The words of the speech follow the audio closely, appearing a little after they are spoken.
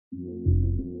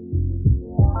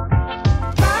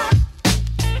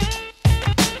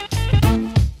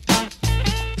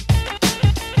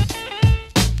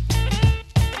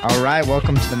All right,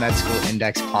 welcome to the Med School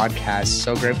Index podcast.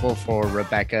 So grateful for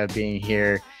Rebecca being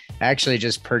here. I actually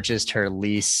just purchased her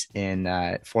lease in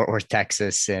Fort Worth,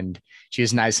 Texas, and she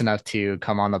was nice enough to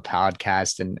come on the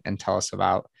podcast and tell us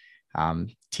about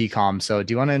TCOM. So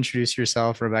do you want to introduce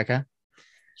yourself, Rebecca?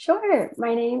 Sure.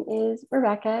 My name is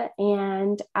Rebecca,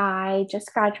 and I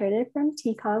just graduated from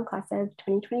TCOM class of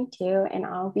 2022, and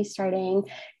I'll be starting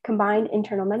combined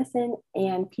internal medicine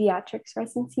and pediatrics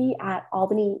residency at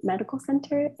Albany Medical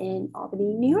Center in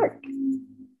Albany, New York.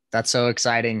 That's so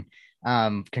exciting.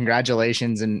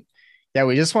 Congratulations. And yeah,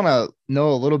 we just want to know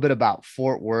a little bit about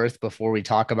Fort Worth before we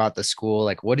talk about the school.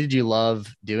 Like, what did you love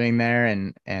doing there,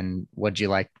 and what did you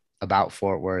like about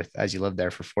Fort Worth as you lived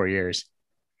there for 4 years?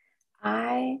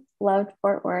 I loved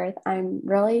Fort Worth. I'm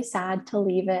really sad to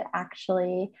leave it,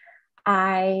 actually.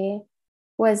 I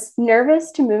was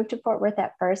nervous to move to Fort Worth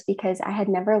at first because I had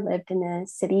never lived in a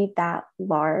city that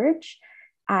large.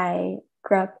 I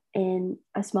grew up in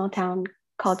a small town,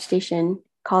 College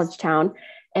Town,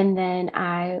 and then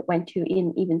I went to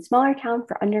an even smaller town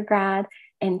for undergrad.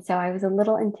 And so I was a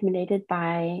little intimidated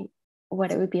by what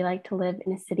it would be like to live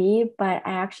in a city, but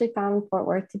I actually found Fort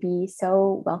Worth to be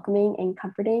so welcoming and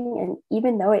comforting. And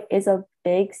even though it is a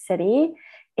big city,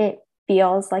 it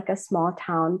feels like a small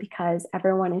town because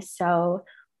everyone is so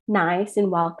nice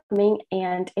and welcoming,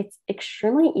 and it's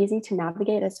extremely easy to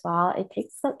navigate as well. It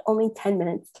takes like only 10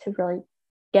 minutes to really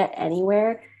get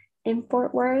anywhere in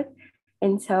Fort Worth.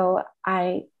 And so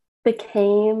I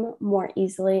became more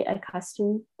easily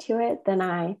accustomed to it than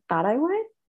I thought I would.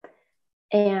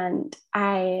 And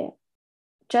I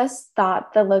just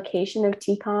thought the location of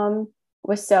TCOM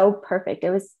was so perfect.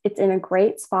 It's in a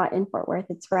great spot in Fort Worth.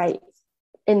 It's right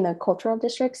in the cultural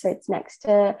district. So it's next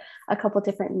to a couple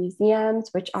different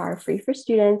museums, which are free for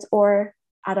students or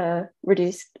at a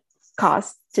reduced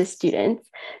cost to students.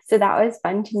 So that was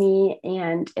fun to me.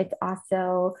 And it's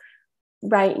also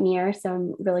right near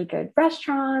some really good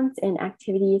restaurants and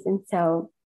activities. And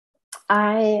so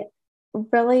I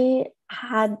really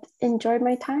had enjoyed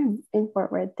my time in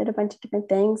Fort Worth, did a bunch of different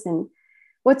things. And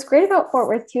what's great about Fort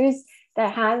Worth too is that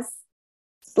it has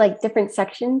like different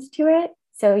sections to it.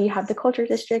 So you have the culture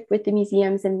district with the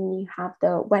museums, and then you have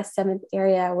the West 7th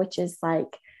area, which is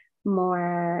like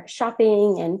more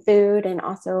shopping and food, and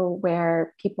also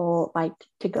where people like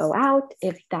to go out,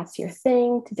 if that's your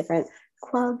thing, to different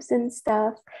clubs and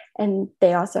stuff. And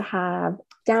they also have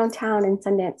downtown and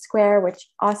Sundance Square, which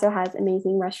also has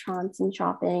amazing restaurants and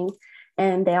shopping.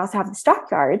 And they also have the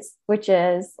stockyards, which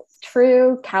is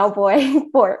true cowboy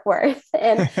Fort Worth.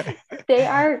 And they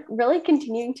are really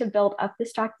continuing to build up the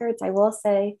stockyards. I will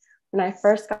say, when I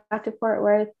first got to Fort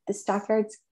Worth, the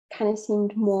stockyards kind of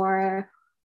seemed more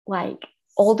like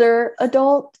older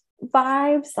adult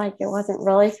vibes. Like it wasn't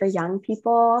really for young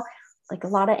people. Like a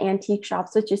lot of antique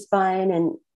shops, which is fun,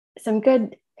 and some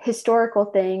good historical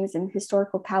things and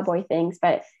historical cowboy things.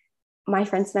 But my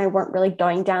friends and I weren't really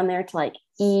going down there to like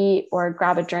eat or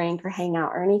grab a drink or hang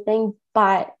out or anything.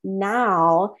 But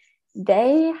now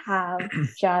they have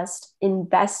just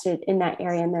invested in that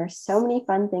area, and there's so many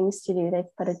fun things to do. They've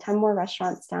put a ton more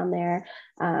restaurants down there.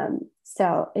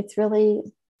 So it's really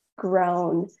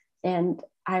grown. And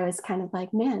I was kind of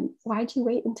like, man, why'd you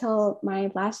wait until my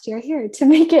last year here to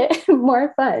make it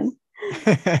more fun?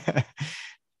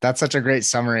 That's such a great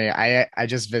summary. I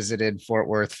just visited Fort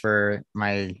Worth for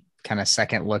my kind of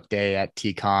second look day at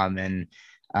TCOM, and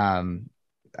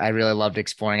I really loved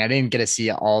exploring. I didn't get to see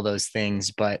all those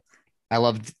things, but I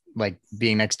loved like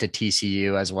being next to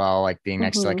TCU as well, like being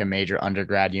next to like a major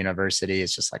undergrad university.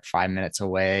 It's just like 5 minutes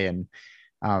away. And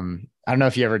I don't know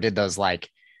if you ever did those like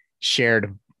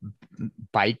shared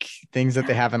bike things that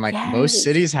they have in like most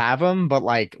cities have them, but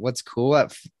like what's cool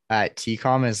at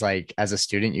TCOM is like as a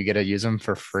student you get to use them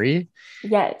for free.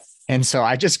 Yes. And so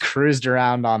I just cruised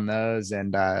around on those,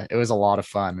 and it was a lot of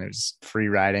fun. It was free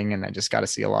riding, and I just got to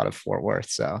see a lot of Fort Worth.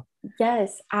 So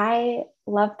yes, I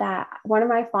love that. One of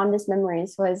my fondest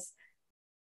memories was,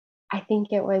 I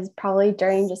think it was probably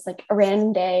during just like a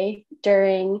random day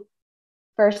during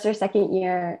first or second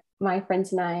year, my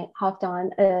friends and I hopped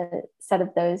on a set of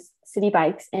those city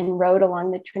bikes and rode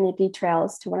along the Trinity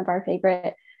trails to one of our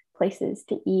favorite places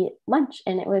to eat lunch.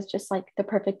 And it was just like the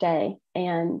perfect day.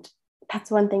 And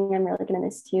that's one thing I'm really going to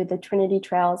miss too. The Trinity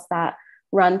trails that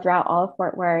run throughout all of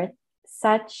Fort Worth,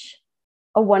 such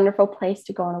a wonderful place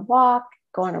to go on a walk,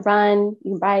 go on a run,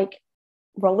 you can bike,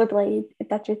 rollerblade if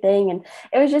that's your thing. And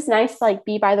it was just nice to like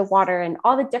be by the water and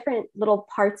all the different little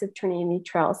parts of Trinity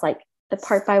trails. Like the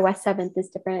part by West 7th is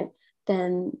different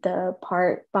than the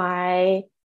part by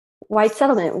White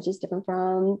Settlement, which is different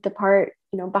from the part,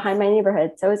 behind my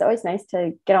neighborhood. So it was always nice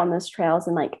to get on those trails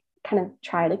and like kind of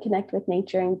try to connect with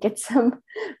nature and get some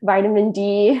vitamin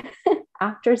D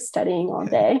after studying all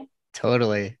day.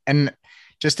 Totally. And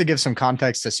just to give some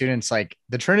context to students, like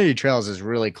the Trinity Trails is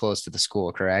really close to the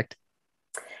school, correct?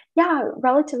 Yeah,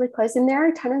 relatively close. And there are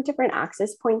a ton of different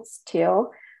access points too.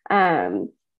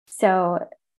 So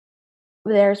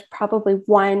there's probably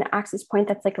one access point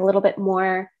that's like a little bit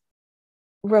more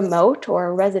remote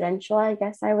or residential, I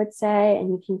guess I would say. And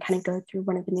you can kind of go through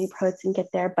one of the neighborhoods and get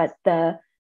there. But the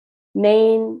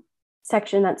main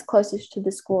section that's closest to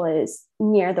the school is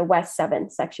near the West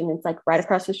 7th section. It's like right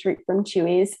across the street from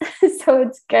Chewy's. So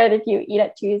it's good if you eat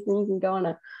at Chewy's, and you can go on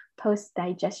a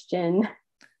post-digestion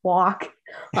walk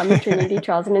on the Trinity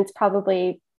Trails. And it's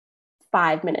probably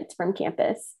 5 minutes from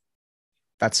campus.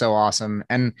 That's so awesome.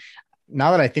 And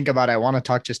now that I think about it, I want to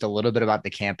talk just a little bit about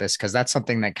the campus because that's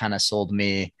something that kind of sold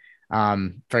me.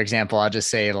 For example, I'll just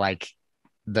say like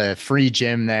the free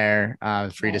gym there,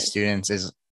 free to Yes. students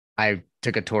is, I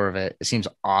took a tour of it. It seems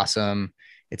awesome.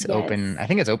 It's open. Yes. I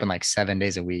think it's open like 7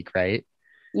 days a week, right?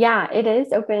 Yeah, it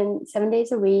is open 7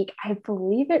 days a week. I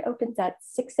believe it opens at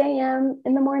 6 a.m.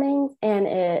 in the morning and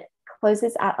it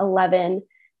closes at 11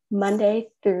 Monday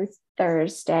through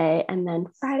Thursday. And then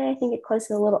Friday, I think it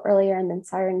closes a little earlier. And then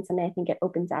Saturday and Sunday, I think it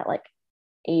opens at like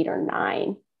 8 or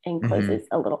 9 and Mm-hmm. closes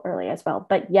a little early as well.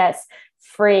 But yes,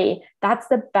 free. That's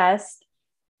the best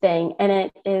thing. And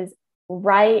it is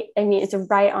right. I mean, it's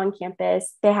right on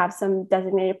campus. They have some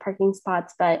designated parking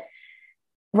spots, but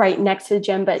right next to the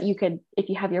gym. But you could, if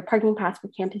you have your parking pass for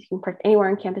campus, you can park anywhere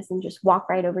on campus and just walk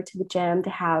right over to the gym. To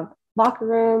have locker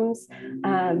rooms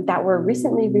that were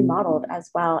recently remodeled as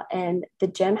well. And the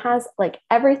gym has like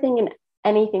everything and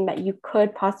anything that you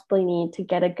could possibly need to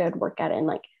get a good workout in.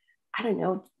 Like, I don't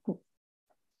know,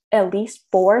 at least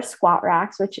 4 squat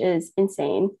racks, which is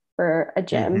insane for a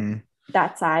gym Mm-hmm.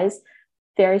 that size.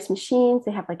 Various machines.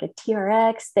 They have like a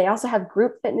TRX. They also have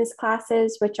group fitness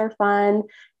classes, which are fun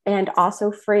and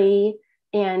also free.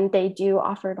 And they do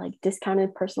offer like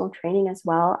discounted personal training as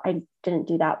well. I didn't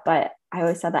do that, but I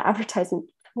always saw the advertisement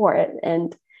for it.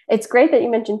 And it's great that you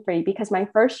mentioned free because my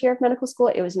first year of medical school,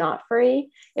 it was not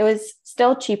free. It was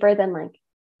still cheaper than like,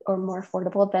 or more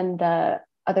affordable than the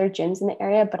other gyms in the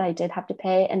area, but I did have to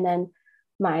pay. And then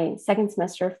my second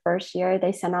semester, first year,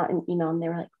 they sent out an email and they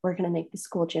were like, we're going to make the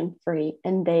school gym free.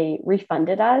 And they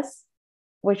refunded us,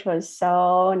 which was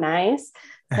so nice.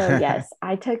 So, yes,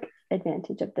 I took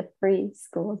advantage of the free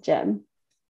school gym.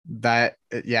 That,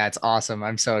 yeah, it's awesome.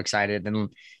 I'm so excited. And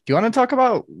do you want to talk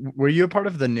about, were you a part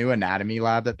of the new anatomy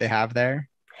lab that they have there?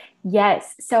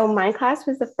 Yes. So, my class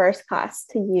was the first class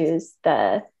to use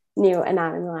the new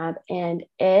anatomy lab, and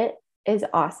it is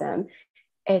awesome.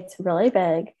 It's really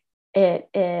big. It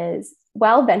is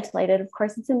well ventilated. Of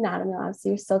course, it's an anatomy lab, so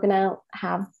you're still gonna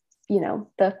have,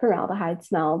 the formaldehyde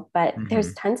smell, but Mm-hmm.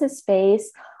 there's tons of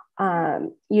space.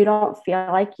 You don't feel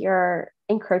like you're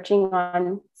encroaching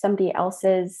on somebody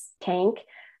else's tank.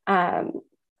 Um,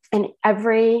 and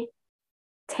every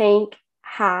tank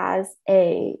has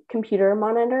a computer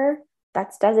monitor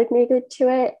that's designated to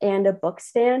it and a book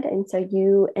stand. And so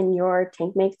you and your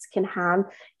tank mates can have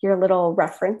your little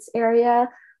reference area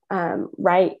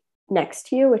right next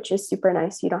to you, which is super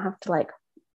nice. You don't have to like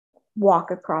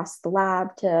walk across the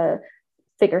lab to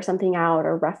figure something out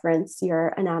or reference your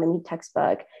anatomy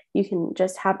textbook. You can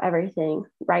just have everything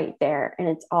right there and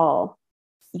it's all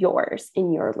yours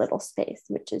in your little space,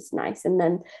 which is nice. And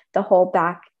then the whole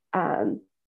back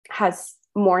has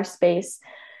more space.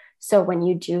 So when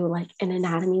you do like an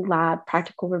anatomy lab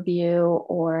practical review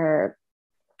or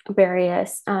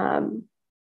various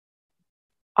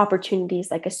opportunities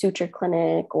like a suture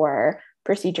clinic or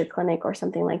procedure clinic or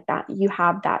something like that, you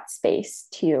have that space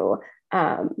to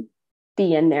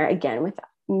be in there again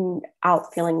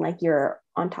without feeling like you're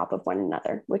on top of one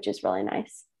another, which is really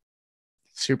nice.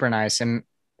 Super nice. And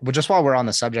well, just while we're on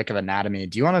the subject of anatomy,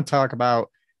 do you want to talk about,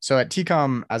 so at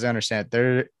TCOM, as I understand it,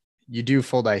 there you do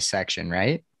full dissection,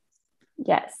 right?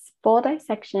 Yes, full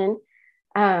dissection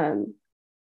um,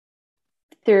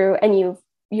 through, and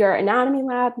your anatomy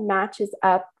lab matches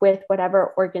up with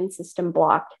whatever organ system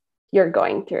block you're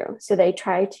going through. So they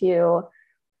try to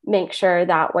make sure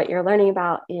that what you're learning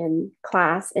about in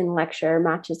class, in lecture,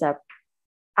 matches up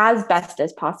as best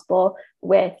as possible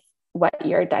with what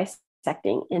you're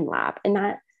dissecting in lab. And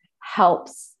that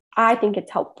helps. I think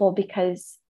it's helpful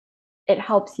because it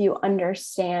helps you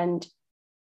understand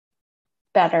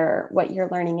better what you're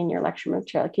learning in your lecture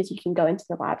material because you can go into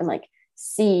the lab and like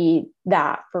see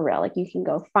that for real. Like you can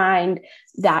go find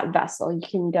that vessel, you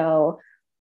can go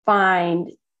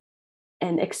find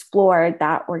and explore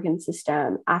that organ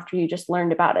system after you just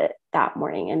learned about it that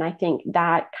morning. And I think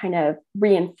that kind of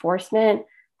reinforcement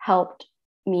helped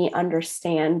me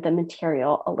understand the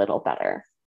material a little better.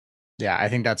 Yeah, I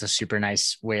think that's a super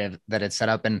nice way that it's set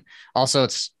up. And also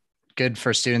it's good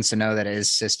for students to know that it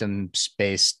is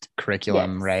systems-based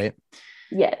curriculum, Yes. right?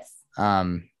 Yes.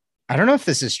 Um, I don't know if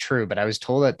this is true, but I was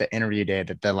told at the interview day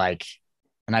that the like,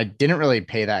 and I didn't really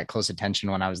pay that close attention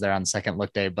when I was there on second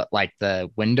look day, but like the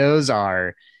windows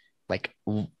are like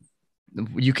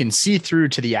you can see through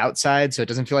to the outside, so it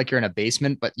doesn't feel like you're in a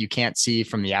basement, but you can't see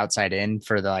from the outside in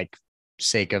for the like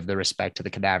sake of the respect to the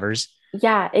cadavers.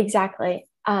 Yeah, exactly.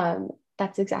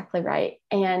 That's exactly right.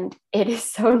 And it is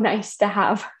so nice to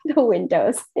have the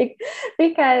windows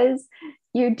because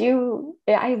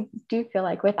I do feel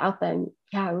like without them,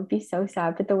 yeah, it would be so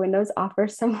sad. But the windows offer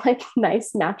some like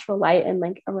nice natural light and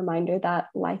like a reminder that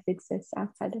life exists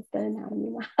outside of the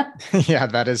anatomy lab. Yeah,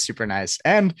 that is super nice.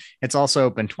 And it's also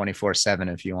open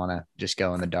 24/7 if you want to just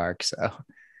go in the dark. So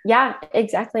Yeah,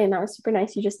 exactly. And that was super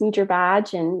nice. You just need your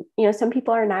badge. And, you know, some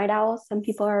people are night owls, some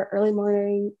people are early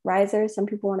morning risers, some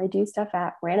people want to do stuff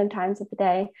at random times of the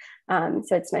day.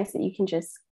 So it's nice that you can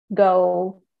just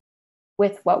go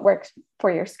with what works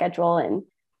for your schedule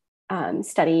and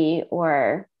study,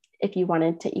 or if you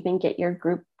wanted to even get your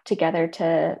group together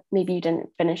to maybe you didn't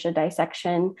finish a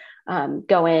dissection,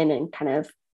 go in and kind of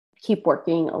keep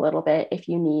working a little bit if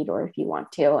you need or if you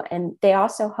want to. And they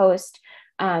also host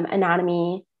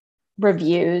anatomy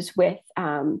reviews with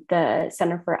the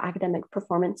Center for Academic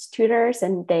Performance Tutors,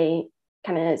 and they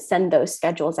kind of send those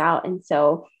schedules out. And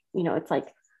so, you know, it's like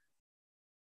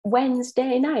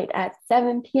Wednesday night at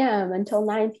 7 p.m. until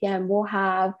 9 p.m., we'll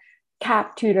have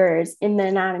CAP tutors in the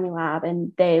anatomy lab,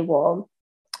 and they will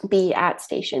be at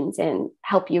stations and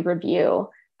help you review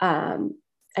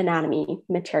anatomy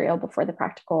material before the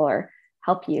practical, or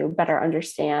help you better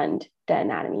understand the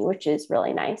anatomy, which is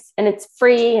really nice. And it's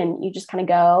free, and you just kind of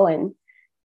go and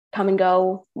come and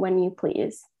go when you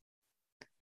please.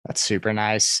 that's super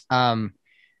nice.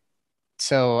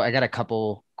 So I got a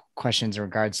couple questions in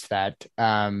regards to that.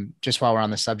 Just while we're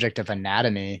on the subject of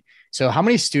anatomy. So how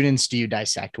many students do you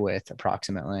dissect with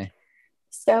approximately?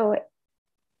 So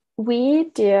we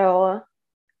do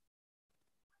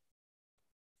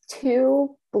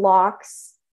 2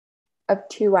 blocks of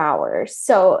 2 hours.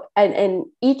 So, and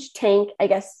each tank, I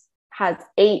guess, has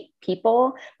 8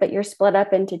 people, but you're split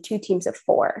up into 2 teams of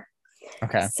 4.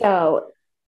 Okay. So,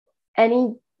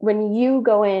 when you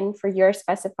go in for your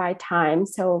specified time,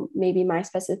 so maybe my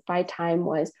specified time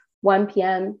was 1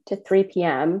 p.m. to 3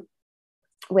 p.m.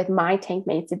 with my tank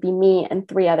mates, it'd be me and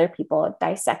 3 other people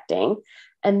dissecting.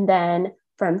 And then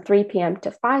from 3 p.m. to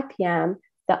 5 p.m.,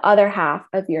 the other half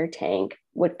of your tank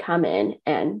would come in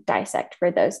and dissect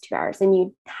for those 2 hours. And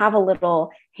you have a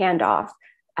little handoff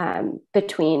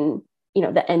between, you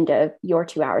know, the end of your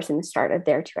 2 hours and the start of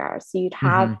their 2 hours. So you'd Mm-hmm.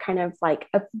 have kind of like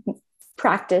a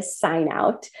practice sign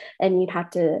out, and you'd have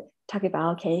to talk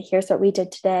about, okay, here's what we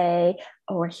did today,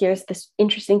 or here's this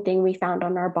interesting thing we found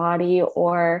on our body,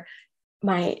 or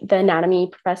the anatomy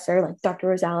professor, like Dr.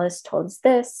 Rosales, told us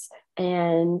this,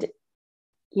 and,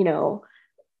 you know,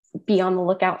 be on the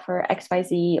lookout for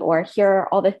XYZ, or here are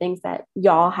all the things that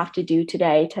y'all have to do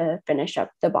today to finish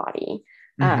up the body.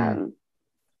 Mm-hmm.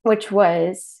 Which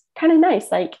was kind of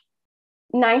nice. Like,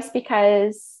 nice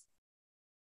because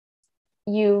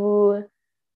you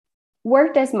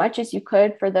worked as much as you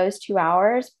could for those 2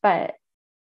 hours, but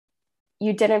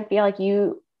you didn't feel like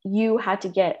you had to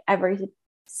get every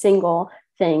single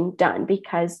thing done,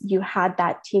 because you had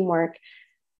that teamwork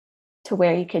to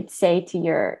where you could say to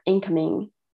your incoming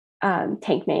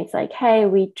tank mates, like, hey,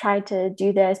 we tried to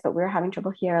do this, but we were having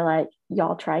trouble here, like,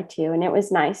 y'all tried to. And it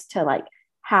was nice to like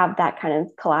have that kind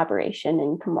of collaboration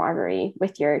and camaraderie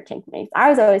with your tank mates. I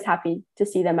was always happy to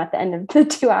see them at the end of the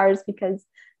 2 hours, because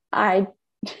I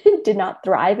did not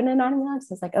thrive in anonymous labs.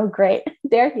 So I was like, oh great,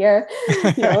 they're here,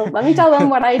 you know, let me tell them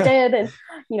what I did. And,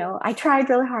 you know, I tried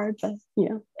really hard, but, you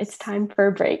know, it's time for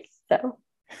a break. So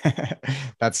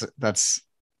That's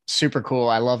super cool.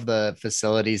 I love the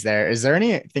facilities there. Is there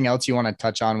anything else you want to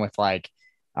touch on with like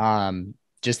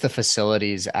just the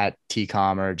facilities at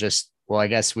TCOM, or just, well, I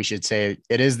guess we should say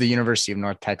it is the University of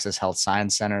North Texas Health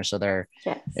Science Center. So there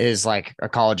yes. is like a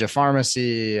college of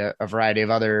pharmacy, a variety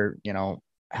of other, you know,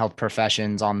 health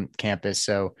professions on campus.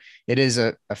 So it is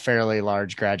a fairly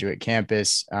large graduate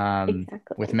campus with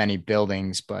Exactly. many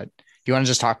buildings. But do you want to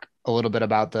just talk a little bit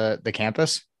about the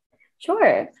campus?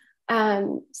 Sure.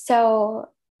 So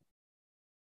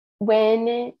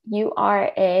when you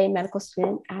are a medical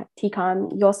student at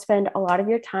TCOM, you'll spend a lot of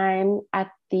your time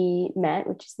at the MET,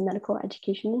 which is the Medical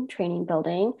Education and Training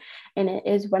Building. And it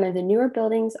is one of the newer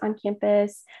buildings on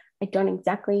campus. I don't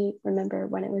exactly remember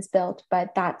when it was built,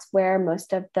 but that's where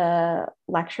most of the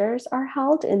lectures are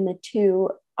held, in the two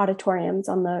auditoriums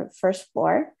on the first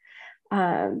floor.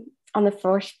 On the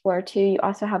first floor too, you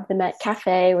also have the Met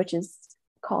Cafe, which is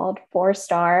called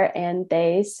 4-star, and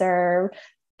they serve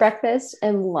breakfast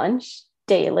and lunch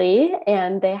daily,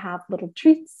 and they have little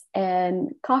treats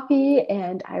and coffee.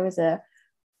 And I was a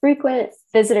frequent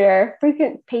visitor,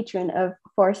 frequent patron of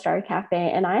 4-star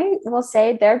Cafe, and I will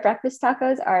say their breakfast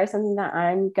tacos are something that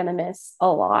I'm gonna miss a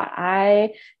lot.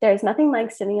 There's nothing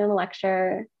like sitting in a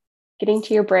lecture, getting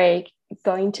to your break,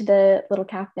 going to the little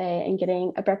cafe and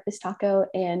getting a breakfast taco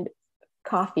and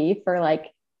coffee for like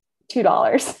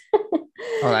 $2.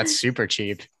 Oh, that's super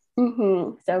cheap.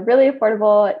 So really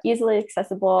affordable, easily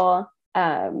accessible.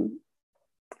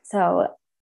 So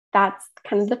that's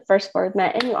kind of the first floor of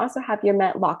Met. And you also have your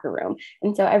Met locker room.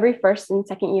 And so every first and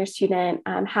second year student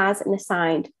has an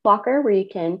assigned locker where you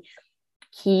can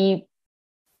keep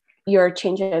your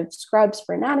change of scrubs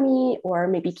for anatomy, or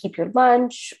maybe keep your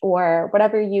lunch, or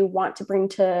whatever you want to bring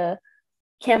to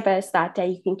campus that day.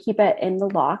 You can keep it in the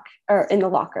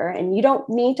locker, and you don't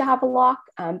need to have a lock,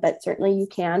 but certainly you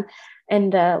can.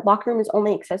 And the locker room is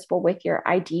only accessible with your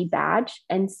ID badge,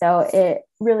 and so it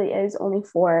really is only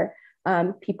for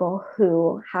people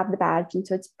who have the badge, and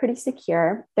so it's pretty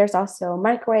secure. There's also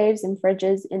microwaves and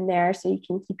fridges in there, so you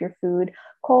can keep your food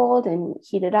cold and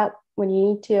heat it up when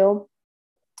you need to.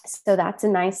 So that's a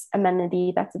nice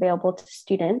amenity that's available to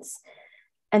students.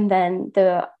 And then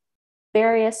the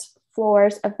various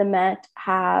floors of the Met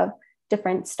have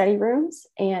different study rooms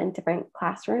and different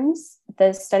classrooms.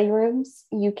 The study rooms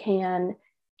you can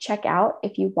check out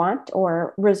if you want,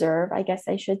 or reserve, I guess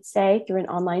I should say, through an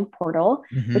online portal,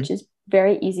 which is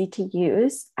very easy to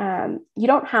use. You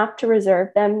don't have to reserve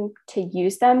them to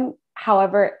use them.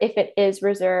 However, if it is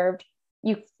reserved,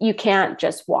 you can't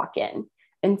just walk in.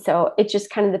 And so it's just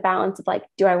kind of the balance of like,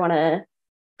 do I want to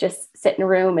just sit in a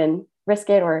room and risk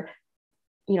it, or,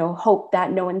 hope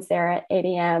that no one's there at 8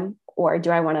 a.m., or do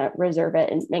I want to reserve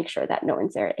it and make sure that no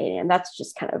one's there at 8 a.m.? That's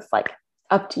just kind of like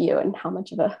up to you and how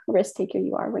much of a risk taker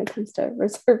you are when it comes to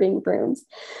reserving rooms.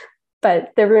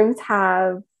 But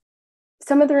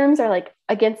some of the rooms are like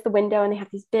against the window, and they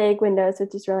have these big windows,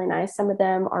 which is really nice. Some of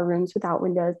them are rooms without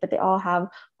windows, but they all have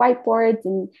whiteboards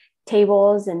and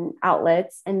tables and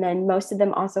outlets. And then most of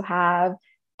them also have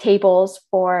tables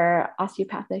for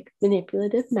osteopathic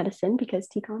manipulative medicine, because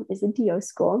TCOM is a DO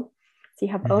school. So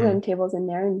you have OMM tables in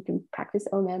there, and you can practice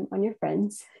OMM on your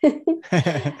friends.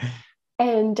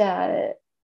 And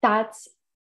that's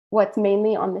what's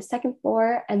mainly on the second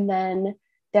floor. And then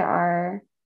there's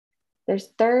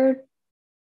third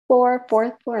floor,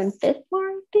 fourth floor, and fifth floor,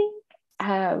 I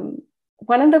think.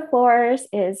 One of the floors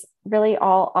is really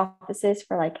all offices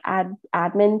for like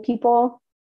admin people.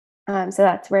 So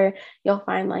that's where you'll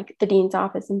find like the dean's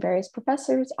office and various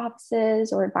professors'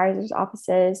 offices or advisors'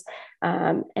 offices.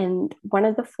 And one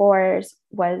of the floors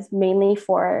was mainly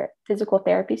for physical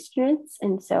therapy students.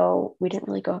 And so we didn't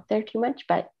really go up there too much,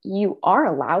 but you are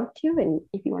allowed to. And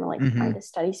if you want to like find a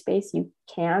study space, you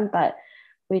can, but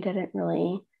we didn't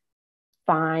really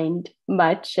find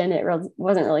much, and it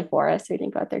wasn't really for us, so we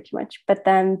didn't go out there too much. But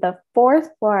then the fourth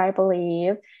floor, I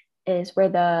believe, is where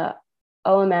the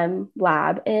OMM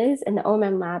lab is, and the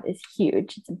OMM lab is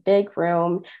huge. It's a big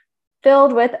room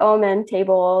filled with OMM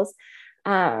tables,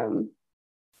 and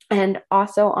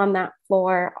also on that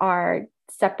floor are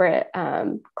separate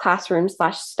classrooms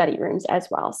 / study rooms as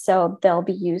well. So they'll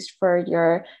be used for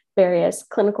your various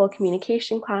clinical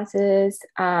communication classes,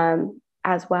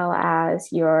 as well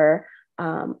as your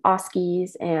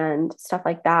OSCEs and stuff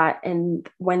like that. And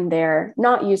when they're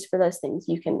not used for those things,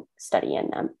 you can study in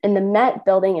them. And the Met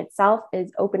building itself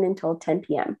is open until 10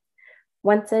 p.m.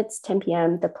 Once it's 10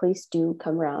 p.m., the police do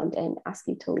come around and ask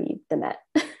you to leave the Met.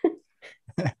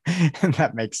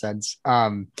 That makes sense.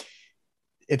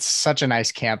 It's such a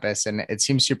nice campus, and it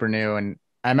seems super new. And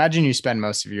I imagine you spend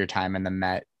most of your time in the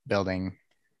Met building.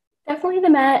 Definitely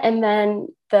the Met, and then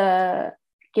the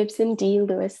Gibson D.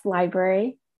 Lewis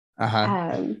Library.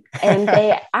 And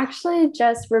they actually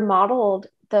just remodeled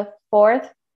the fourth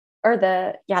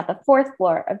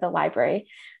floor of the library.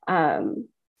 So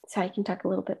I can talk a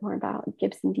little bit more about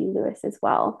Gibson D. Lewis as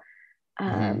well.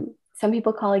 Some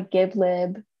people call it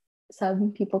GibLib.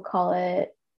 Some people call it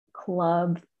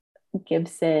Club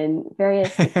Gibson,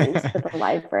 various names for the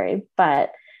library.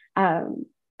 But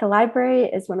the library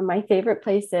is one of my favorite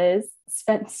places.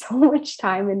 Spent so much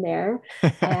time in there.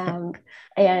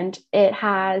 And it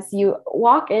has, you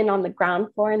walk in on the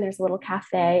ground floor, and there's a little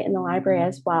cafe in the library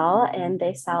as well. And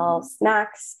they sell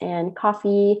snacks and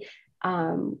coffee.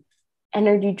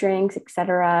 energy drinks,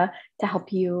 etc., to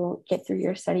help you get through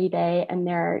your study day. And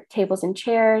there are tables and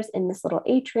chairs in this little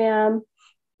atrium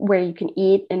where you can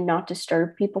eat and not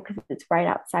disturb people because it's right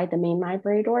outside the main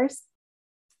library doors.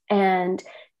 And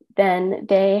then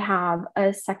they have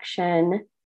a section,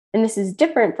 and this is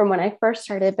different from when I first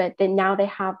started, but then now they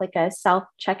have like a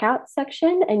self-checkout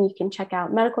section, and you can check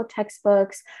out medical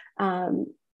textbooks,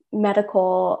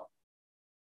 medical,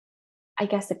 I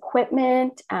guess,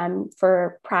 equipment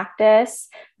for practice.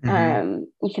 You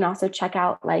can also check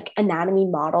out like anatomy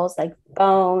models like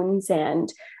bones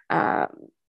and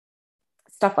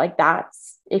stuff like that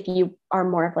if you are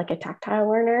more of like a tactile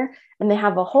learner. And they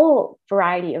have a whole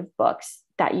variety of books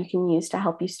that you can use to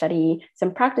help you study,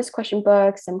 some practice question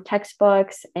books, some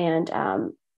textbooks, and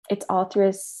it's all through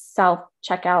a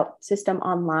self-checkout system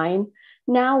online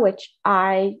now, which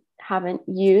I haven't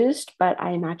used, but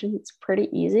I imagine it's pretty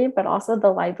easy. But also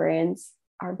the librarians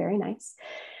are very nice.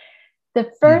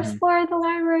 The first floor of the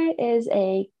library is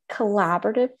a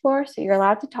collaborative floor, so you're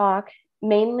allowed to talk.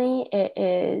 Mainly it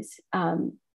is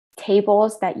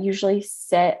tables that usually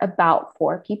sit about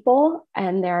 4 people,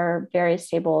 and there are various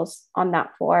tables on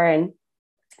that floor, and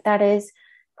that is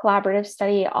collaborative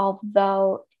study,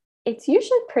 although it's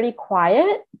usually pretty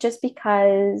quiet just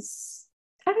because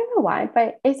I don't know why,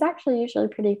 but it's actually usually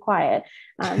pretty quiet.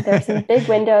 There's some big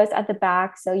windows at the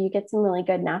back, so you get some really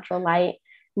good natural light.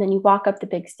 And then you walk up the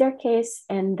big staircase,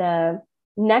 and the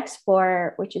next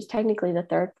floor, which is technically the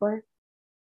 3rd floor,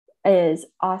 is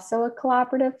also a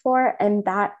collaborative floor, and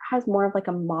that has more of like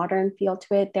a modern feel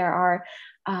to it. There are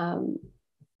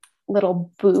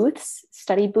little booths,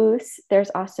 study booths.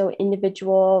 There's also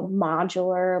individual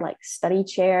modular like study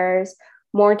chairs,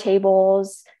 more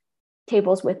tables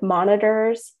with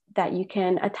monitors that you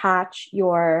can attach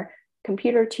your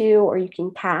computer to, or you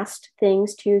can cast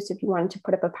things to. So if you wanted to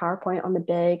put up a PowerPoint on the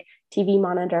big TV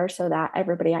monitor so that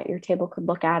everybody at your table could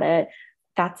look at it,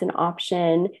 that's an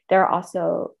option. There are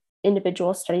also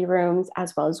individual study rooms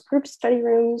as well as group study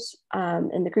rooms.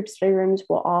 And the group study rooms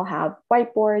will all have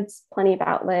whiteboards, plenty of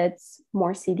outlets,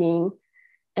 more seating.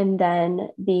 And then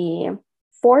the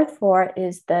 4th floor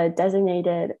is the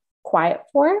designated quiet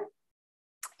floor.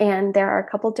 And there are a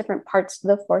couple different parts to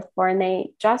the 4th floor, and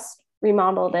they just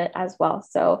remodeled it as well.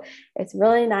 So it's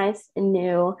really nice and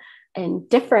new and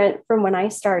different from when I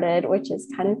started, which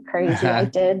is kind of crazy. I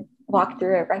did walk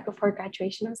through it right before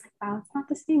graduation. I was like, wow, it's not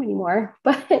the same anymore.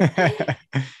 But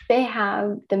they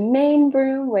have the main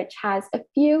room, which has a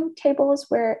few tables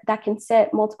that can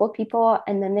sit multiple people.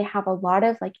 And then they have a lot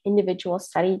of like individual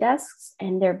study desks,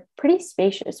 and they're pretty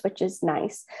spacious, which is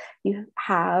nice. You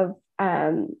have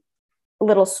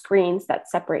little screens that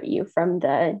separate you from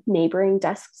the neighboring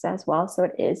desks as well. So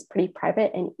it is pretty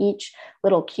private, and each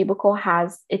little cubicle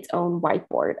has its own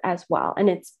whiteboard as well. And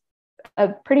it's a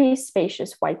pretty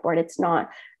spacious whiteboard. It's not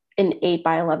an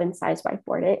 8x11 size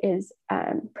whiteboard. It is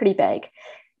pretty big.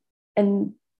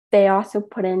 And they also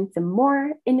put in some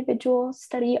more individual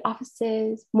study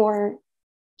offices, more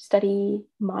study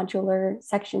modular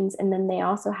sections. And then they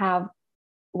also have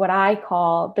what I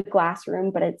call the glass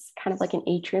room, but it's kind of like an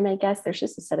atrium, I guess. There's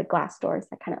just a set of glass doors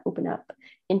that kind of open up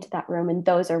into that room. And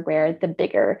those are where the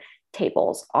bigger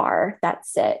tables are that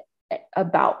sit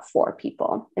about 4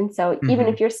 people. And so even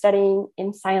if you're studying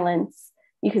in silence,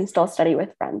 you can still study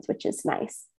with friends, which is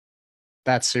nice.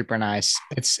 That's super nice.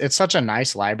 It's such a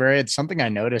nice library. It's something I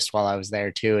noticed while I was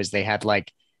there too, is they had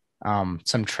like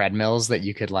some treadmills that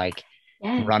you could like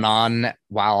run on,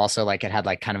 while also like it had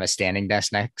like kind of a standing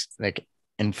desk next, like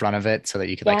in front of it, so that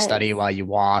you could like study while you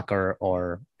walk,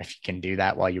 or if you can do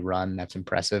that while you run, that's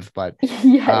impressive. But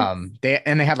they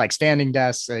had like standing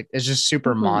desks. Like, it's just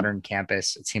super modern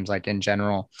campus, it seems like, in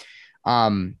general.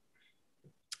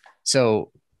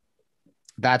 So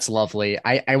that's lovely.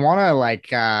 I want to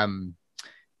like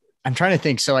I'm trying to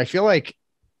think. So I feel like,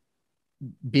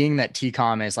 being that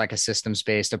TCOM is like a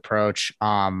systems-based approach,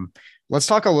 let's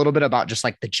talk a little bit about just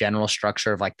like the general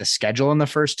structure of like the schedule in the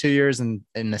first 2 years, and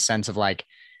in the sense of like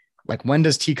when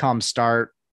does TCOM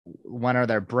start? When are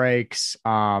there breaks?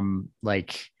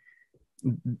 Like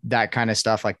that kind of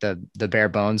stuff, like the bare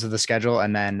bones of the schedule,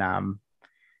 and then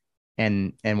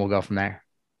and we'll go from there.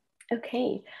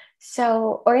 Okay.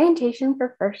 So orientation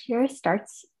for first year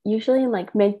starts usually in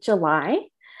like mid-July.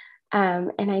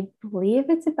 And I believe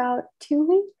it's about 2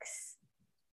 weeks.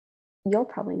 You'll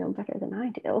probably know better than I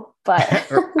do, but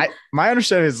my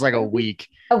understanding is like a week.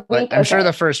 But I'm sure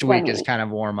the first week is kind of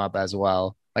warm up as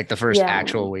well, like the first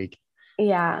actual week.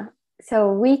 Yeah. So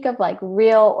a week of like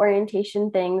real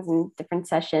orientation things and different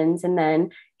sessions. And then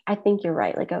I think you're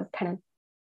right, like a kind of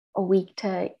a week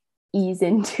to ease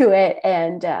into it.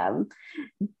 And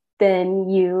then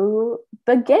you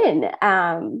begin.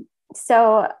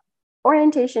 So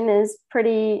orientation is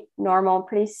pretty normal,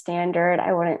 pretty standard.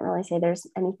 I wouldn't really say there's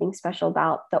anything special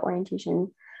about the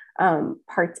orientation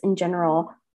parts in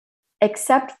general,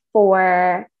 except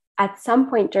for at some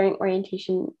point during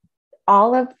orientation,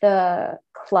 all of the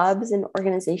clubs and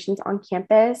organizations on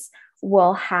campus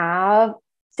will have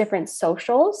different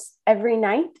socials every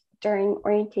night during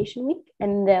orientation week,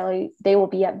 and they will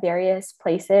be at various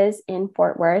places in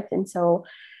Fort Worth. And so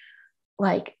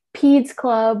like Peds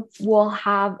Club will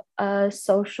have a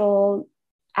social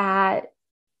at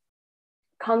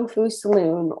Kung Fu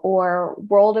Saloon or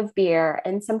World of Beer.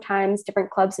 And sometimes different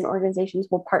clubs and organizations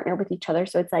will partner with each other.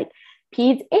 So it's like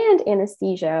Peds and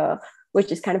anesthesia,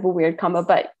 which is kind of a weird combo,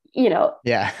 but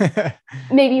yeah.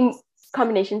 maybe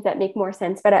combinations that make more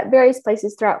sense. But at various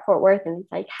places throughout Fort Worth, and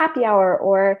it's like happy hour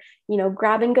or,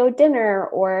 grab and go dinner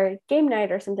or game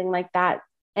night or something like that.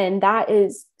 And that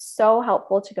is so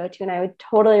helpful to go to. And I would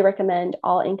totally recommend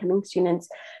all incoming students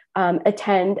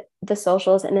attend the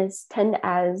socials and attend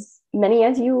as many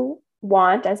as you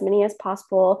want, as many as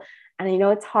possible. And I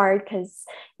know it's hard because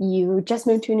you just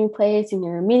moved to a new place and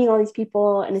you're meeting all these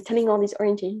people and attending all these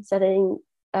orientation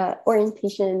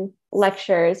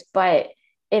lectures, but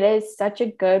it is such a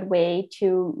good way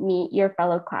to meet your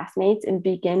fellow classmates and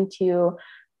begin to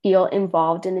feel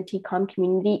involved in the TCOM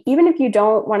community. Even if you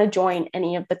don't want to join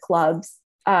any of the clubs,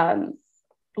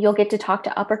 you'll get to talk to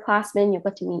upperclassmen, you'll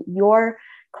get to meet your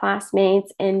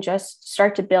classmates and just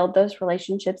start to build those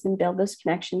relationships and build those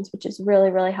connections, which is really,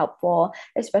 really helpful,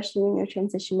 especially when you're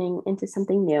transitioning into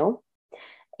something new.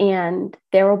 And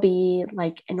there will be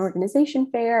like an organization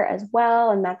fair as well.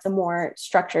 And that's a more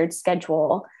structured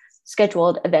scheduled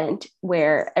event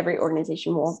where every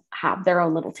organization will have their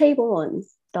own little table and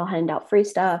they'll hand out free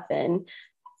stuff and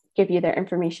give you their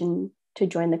information to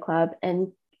join the club.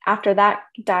 And after that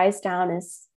dies down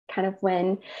is kind of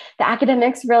when the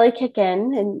academics really kick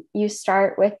in, and you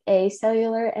start with a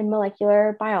cellular and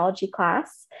molecular biology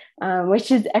class,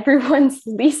 which is everyone's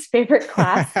least favorite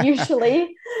class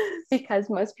usually, because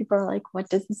most people are like, what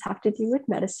does this have to do with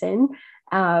medicine?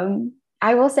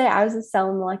 I will say I was a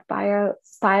cell and molecular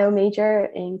bio major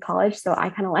in college, so I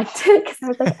kind of liked it because I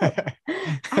was like, oh,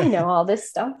 I know all this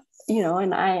stuff,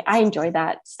 and I enjoy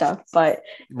that stuff, but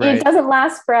Right. It doesn't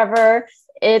last forever.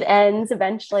 It ends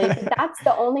eventually. That's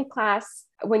the only class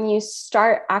when you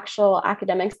start actual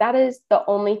academics, that is the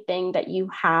only thing that you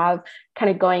have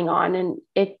kind of going on. And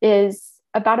it is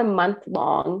about a month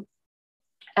long.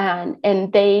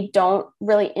 And they don't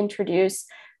really introduce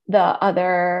the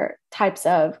other types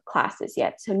of classes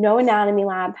yet. So no anatomy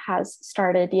lab has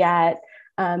started yet.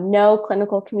 No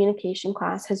clinical communication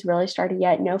class has really started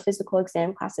yet. No physical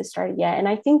exam class has started yet. And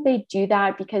I think they do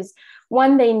that because,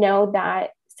 one, they know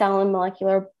that cell and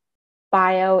molecular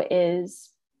bio is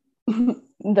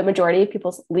the majority of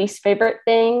people's least favorite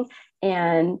thing.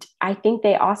 And I think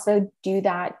they also do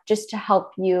that just to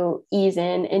help you ease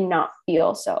in and not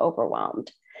feel so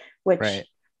overwhelmed, which Right.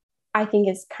 I think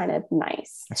is kind of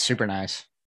nice. It's super nice.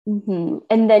 Mm-hmm.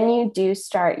 And then you do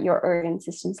start your organ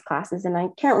systems classes. And I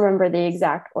can't remember the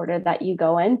exact order that you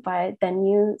go in, but then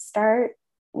you start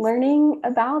learning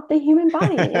about the human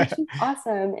body, which is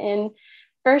awesome. And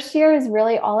first year is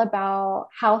really all about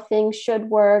how things should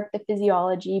work, the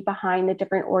physiology behind the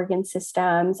different organ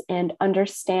systems, and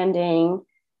understanding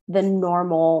the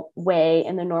normal way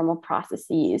and the normal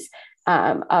processes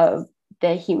of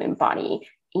the human body.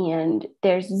 And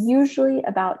there's usually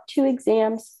about 2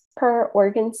 exams per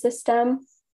organ system.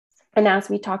 And as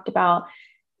we talked about,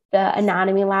 the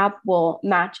anatomy lab will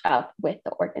match up with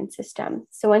the organ system.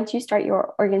 So once you start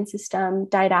your organ system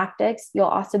didactics, you'll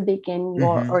also begin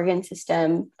your organ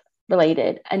system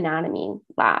related anatomy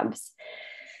labs.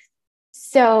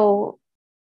 So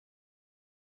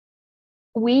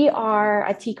we are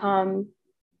a TCOM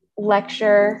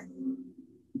lecture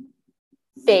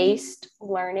based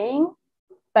learning,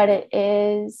 but it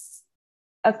is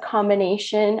a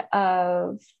combination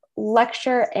of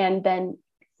lecture and then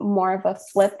more of a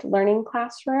flipped learning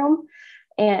classroom.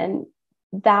 And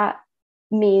that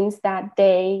means that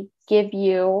they give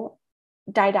you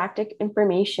didactic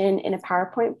information in a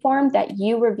PowerPoint form that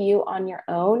you review on your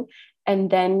own. And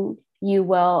then you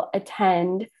will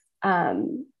attend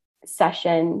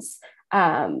sessions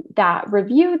that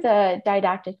review the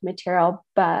didactic material,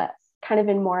 but kind of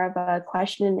in more of a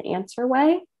question and answer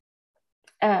way.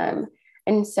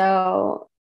 And so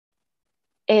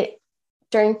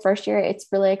during first year, it's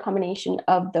really a combination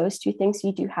of those 2 things.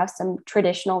 You do have some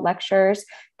traditional lectures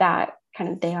that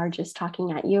kind of, they are just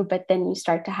talking at you, but then you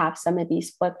start to have some of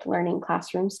these flipped learning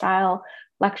classroom style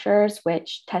lectures,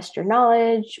 which test your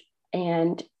knowledge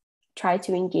and try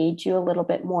to engage you a little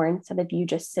bit more instead of you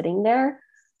just sitting there,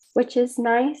 which is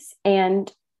nice.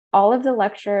 And all of the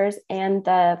lectures and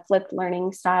the flipped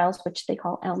learning styles, which they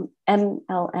call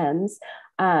MLMs,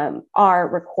 are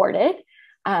recorded.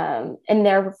 And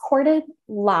they're recorded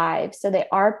live. So they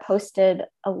are posted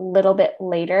a little bit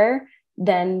later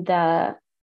than the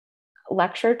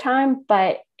lecture time,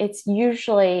 but it's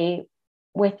usually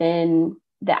within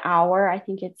the hour. I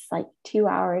think it's like 2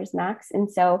 hours max.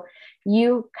 And so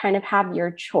you kind of have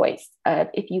your choice of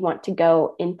if you want to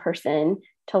go in person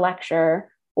to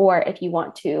lecture or if you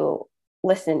want to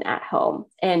listen at home.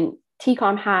 And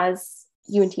TCOM has,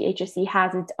 UNT-HSC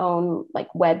has its own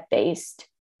like web-based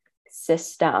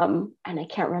system. And I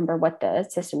can't remember what the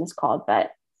system is called,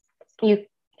 but you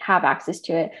have access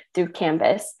to it through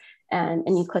Canvas.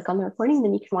 And you click on the recording,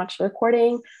 then you can watch the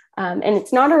recording. And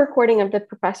it's not a recording of the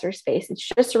professor's face. It's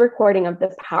just a recording of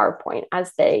the PowerPoint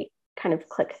as they kind of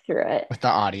click through it. With the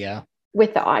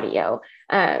audio.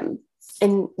 And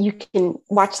you can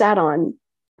watch that on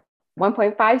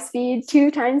 1.5 speed,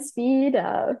 2 times speed.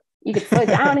 You could slow it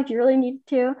down if you really need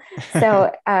to.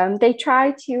 So they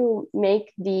try to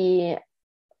make the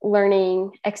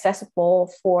learning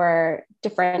accessible for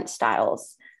different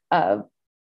styles of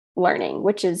learning,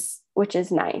 which is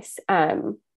nice.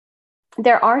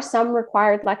 There are some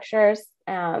required lectures.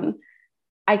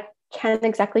 I can't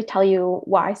exactly tell you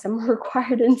why some are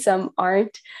required and some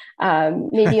aren't.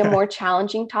 Maybe a more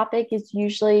challenging topic is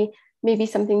usually maybe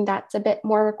something that's a bit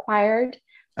more required.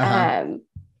 And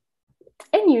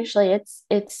usually it's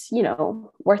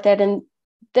worth it. And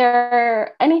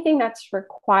anything that's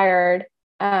required,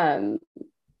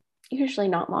 usually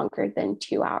not longer than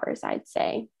 2 hours, I'd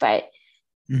say. But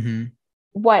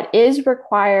what is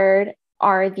required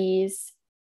are these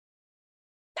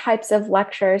types of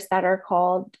lectures that are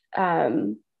called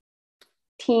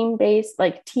team-based,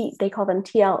 they call them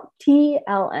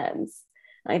TLMs.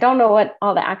 I don't know what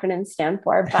all the acronyms stand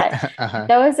for, but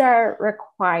those are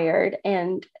required.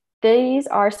 And these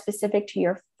are specific to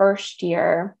your first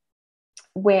year,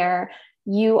 where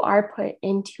you are put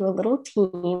into a little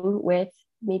team with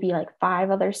maybe like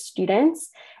 5 other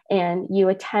students, and you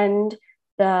attend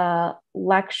the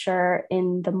lecture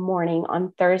in the morning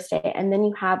on Thursday. And then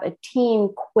you have a team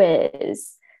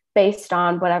quiz based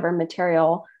on whatever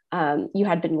material you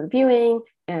had been reviewing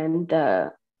and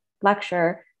the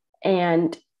lecture.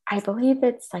 And I believe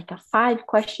it's like a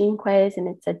 5-question quiz, and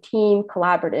it's a team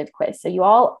collaborative quiz. So you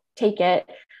all take it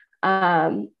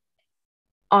on,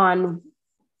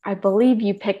 I believe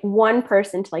you pick one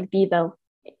person to like be the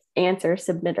answer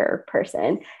submitter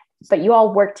person, but you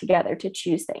all work together to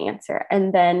choose the answer.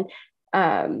 And then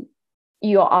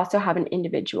you'll also have an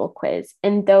individual quiz.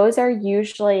 And those are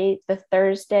usually the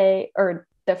Thursday or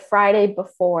the Friday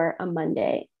before a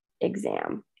Monday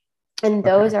exam. And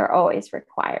those are always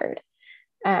required.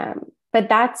 But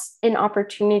that's an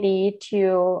opportunity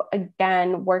to,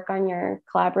 again, work on your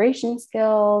collaboration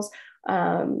skills,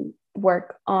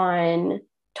 work on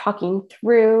talking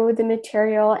through the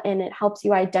material, and it helps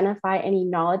you identify any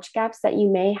knowledge gaps that you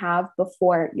may have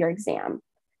before your exam.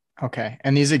 Okay.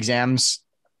 And these exams,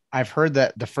 I've heard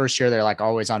that the first year they're like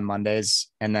always on Mondays,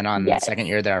 and then on the second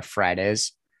year they are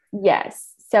Fridays.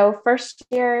 Yes. So first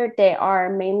year they are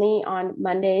mainly on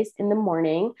Mondays in the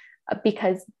morning,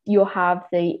 because you'll have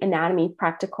the anatomy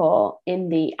practical in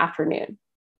the afternoon.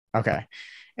 Okay.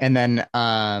 And then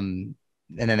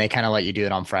they kind of let you do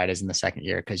it on Fridays in the second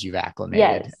year because you've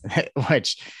acclimated,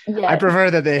 which I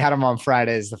prefer that they had them on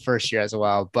Fridays the first year as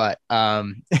well, but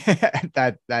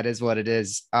that is what it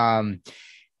is. And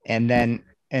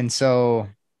so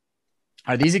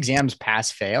are these exams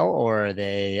pass fail, or are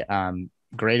they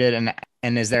graded,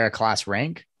 and is there a class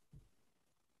rank?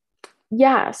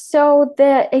 Yeah, so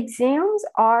the exams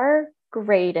are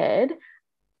graded.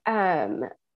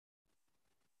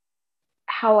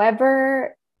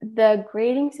 However, the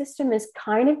grading system is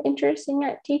kind of interesting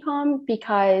at TCOM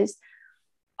because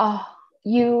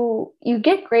you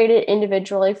get graded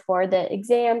individually for the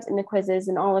exams and the quizzes,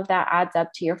 and all of that adds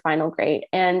up to your final grade.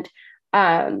 And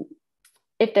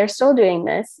if they're still doing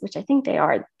this, which I think they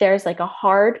are, there's like a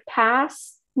hard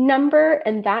pass number,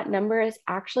 and that number is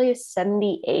actually a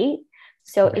 78.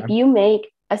 So if you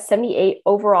make a 78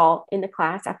 overall in the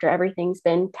class after everything's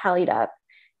been tallied up,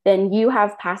 then you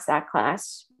have passed that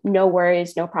class. No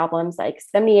worries, no problems, like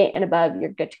 78 and above, you're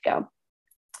good to go.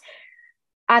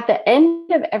 At the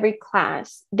end of every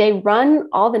class, they run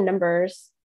all the numbers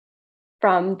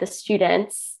from the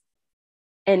students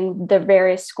and the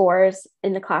various scores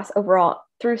in the class overall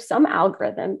through some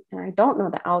algorithm. And I don't know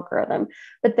the algorithm,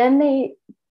 but then they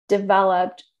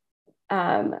developed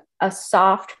a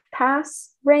soft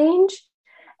pass range.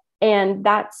 And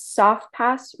that soft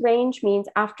pass range means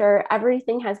after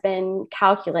everything has been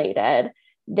calculated,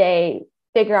 they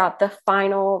figure out the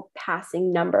final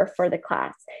passing number for the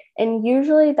class. And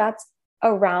usually that's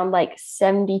around like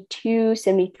 72,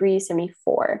 73,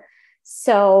 74.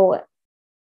 So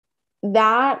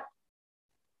that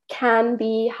can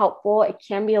be helpful. It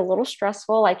can be a little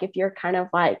stressful. Like if you're kind of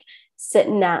like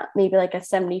sitting at maybe like a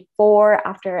 74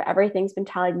 after everything's been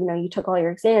tallied, you took all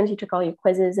your exams, you took all your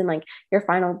quizzes, and like your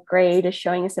final grade is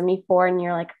showing a 74. And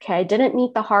you're like, okay, I didn't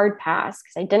meet the hard pass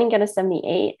because I didn't get a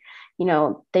 78.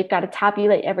 They've got to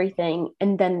tabulate everything.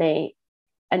 And then they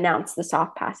announce the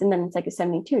soft pass, and then it's like a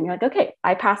 72, and you're like, okay,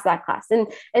 I passed that class. And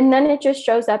then it just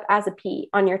shows up as a P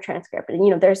on your transcript.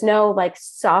 And there's no like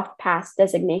soft pass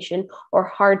designation or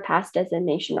hard pass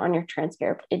designation on your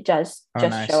transcript. It does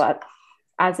just show up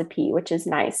as a P, which is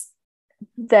nice.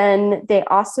 Then they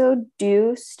also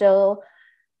do still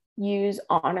use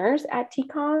honors at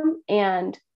TCOM,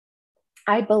 and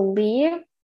I believe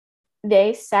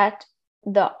they set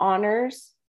the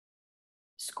honors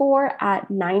score at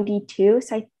 92.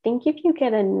 So I think if you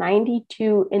get a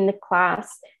 92 in the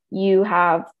class, you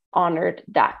have honored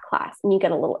that class, and you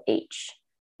get a little H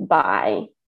by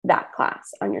that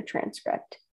class on your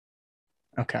transcript.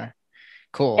 Okay,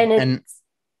 cool.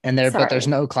 But there's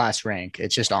no class rank.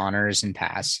 It's just honors and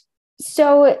pass.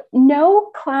 So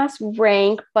no class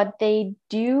rank, but they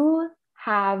do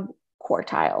have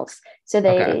quartiles. So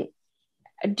they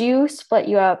do split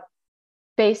you up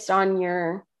based on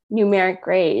your numeric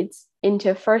grades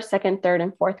into first, second, third,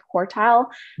 and fourth quartile,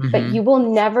 but you will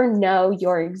never know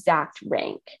your exact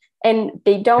rank. And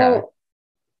they don't,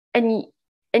 and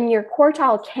your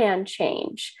quartile can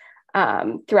change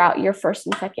throughout your first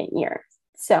and second year.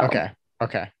 So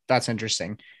okay, that's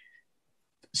interesting.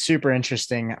 Super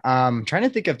interesting. Trying to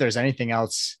think if there's anything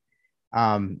else.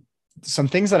 Some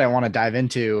things that I want to dive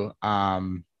into.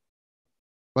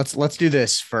 Let's do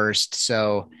this first.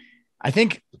 So I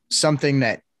think something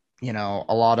that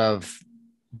a lot of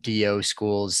DO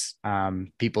schools,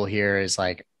 people here is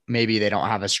like, maybe they don't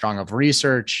have as strong of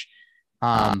research,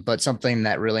 but something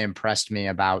that really impressed me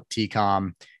about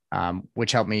TCOM,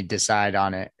 which helped me decide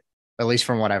on it, at least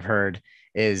from what I've heard,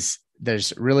 is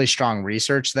there's really strong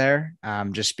research there,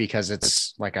 just because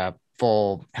it's like a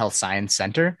full health science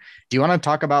center. Do you want to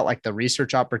talk about like the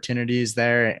research opportunities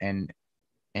there? And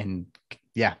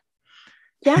yeah.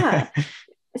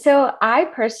 So I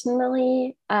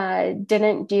personally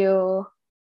didn't do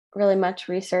really much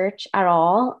research at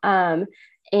all. And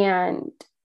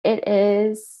it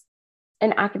is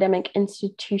an academic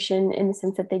institution in the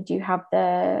sense that they do have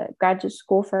the graduate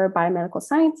school for biomedical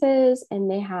sciences, and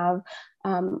they have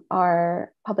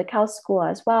our public health school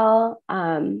as well,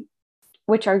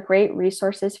 which are great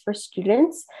resources for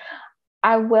students.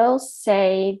 I will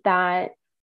say that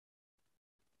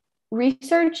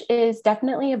research is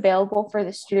definitely available for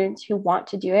the students who want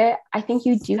to do it. I think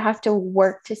you do have to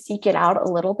work to seek it out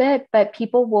a little bit, but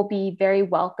people will be very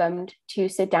welcomed to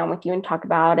sit down with you and talk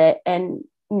about it and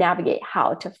navigate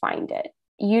how to find it.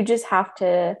 You just have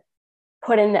to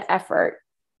put in the effort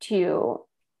to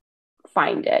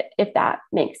find it, if that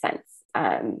makes sense.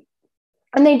 And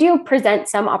they do present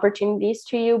some opportunities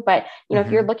to you, but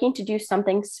if you're looking to do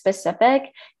something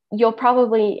specific, you'll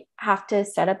probably have to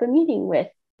set up a meeting with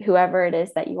whoever it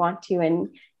is that you want to, and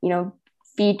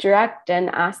be direct and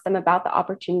ask them about the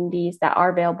opportunities that are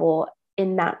available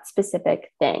in that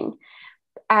specific thing.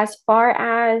 As far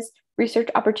as research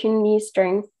opportunities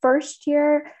during first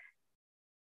year,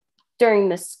 during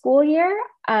the school year,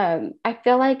 I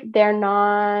feel like they're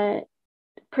not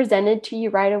presented to you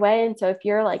right away. And so if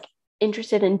you're like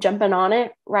interested in jumping on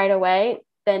it right away,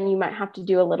 then you might have to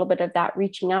do a little bit of that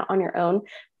reaching out on your own.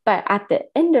 But at the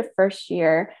end of first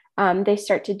year, they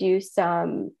start to do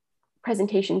some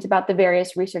presentations about the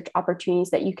various research opportunities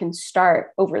that you can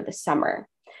start over the summer.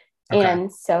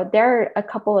 And so there are a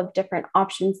couple of different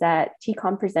options that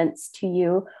TCOM presents to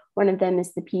you. One of them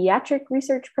is the pediatric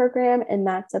research program, and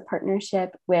that's a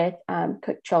partnership with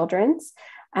Cook Children's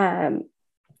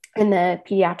in the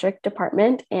pediatric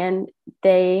department. And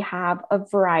they have a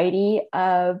variety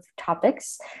of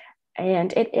topics.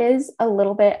 And it is a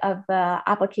little bit of an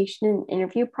application and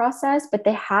interview process, but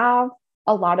they have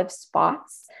a lot of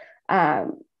spots.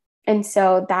 And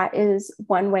so that is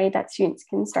one way that students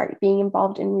can start being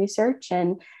involved in research.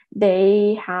 And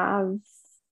they have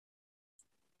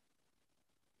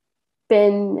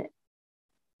been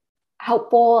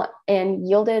helpful and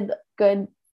yielded good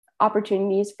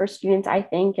opportunities for students, I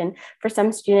think. And for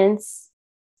some students,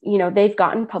 they've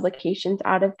gotten publications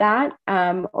out of that,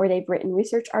 or they've written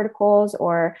research articles,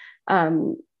 or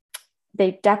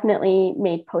they've definitely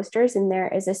made posters, and there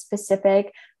is a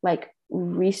specific like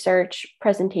research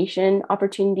presentation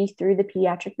opportunity through the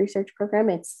pediatric research program.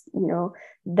 It's,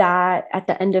 that at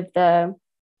the end of the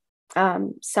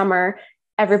summer,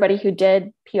 everybody who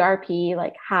did PRP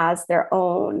like has their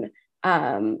own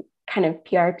kind of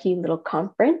PRP little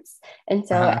conference. And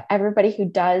so everybody who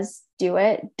does do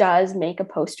it does make a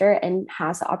poster and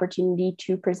has the opportunity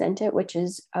to present it, which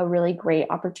is a really great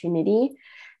opportunity.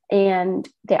 And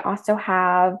they also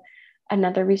have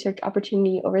another research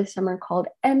opportunity over the summer called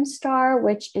MSTAR,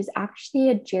 which is actually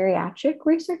a geriatric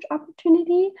research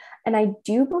opportunity. And I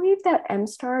do believe that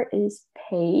MSTAR is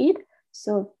paid.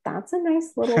 So that's a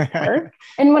nice little perk.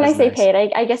 And when I say paid,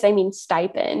 I guess I mean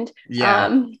stipend.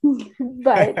 Yeah.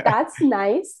 But that's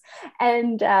nice.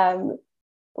 And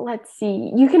let's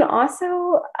see, you can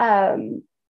also,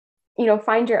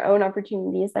 find your own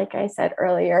opportunities, like I said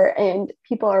earlier, and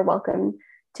people are welcome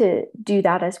to do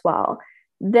that as well.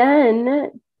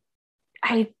 Then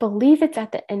I believe it's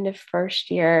at the end of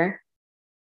first year.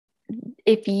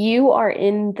 If you are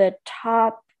in the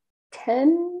top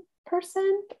 10%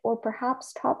 or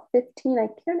perhaps top 15, I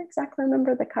can't exactly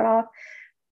remember the cutoff.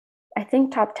 I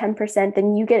think top 10%,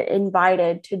 then you get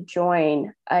invited to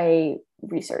join a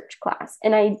research class.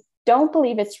 And I don't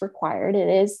believe it's required. It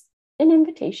is an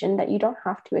invitation that you don't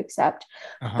have to accept.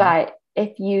 But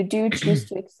if you do choose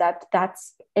to accept,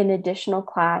 that's an additional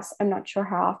class. I'm not sure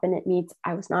how often it meets.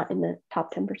 I was not in the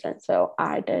top 10%, so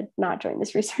I did not join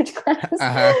this research class.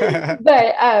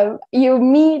 But you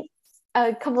meet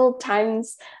a couple of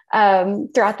times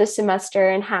throughout the semester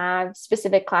and have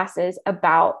specific classes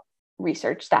about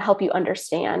research that help you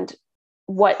understand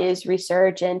what is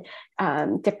research and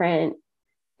different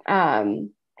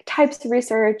types of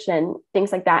research and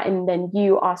things like that. And then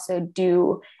you also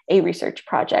do a research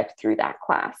project through that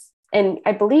class. And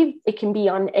I believe it can be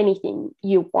on anything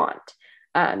you want.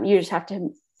 You just have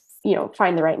to,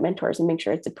 find the right mentors and make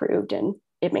sure it's approved and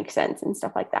it makes sense and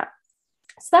stuff like that.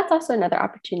 So that's also another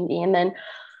opportunity. And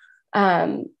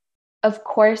then, of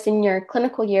course, in your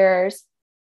clinical years,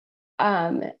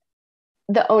 the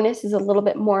onus is a little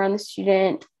bit more on the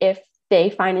student. If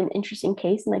they find an interesting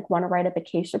case and like want to write up a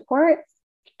case report,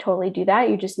 totally do that.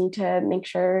 You just need to make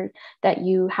sure that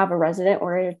you have a resident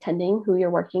or attending who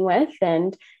you're working with.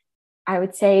 And I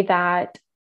would say that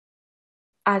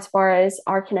as far as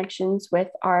our connections with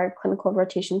our clinical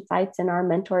rotation sites and our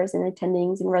mentors and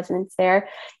attendings and residents there,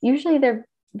 usually they're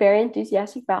very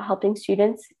enthusiastic about helping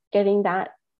students to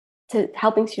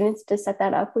set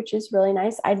that up, which is really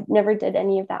nice. I never did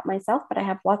any of that myself, but I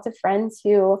have lots of friends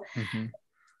who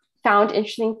found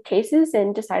interesting cases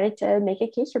and decided to make a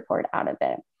case report out of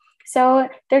it. So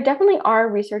there definitely are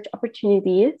research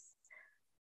opportunities.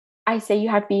 I say you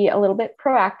have to be a little bit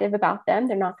proactive about them.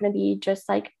 They're not going to be just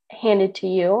like handed to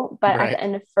you, but at the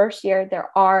end of first year, there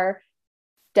are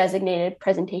designated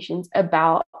presentations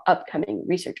about upcoming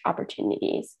research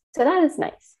opportunities. So that is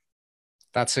nice.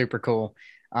 That's super cool.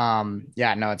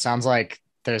 It sounds like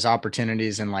there's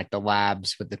opportunities in like the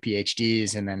labs with the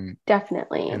PhDs, and then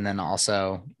definitely, and then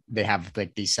also they have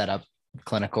like these set up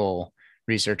clinical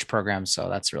research programs. So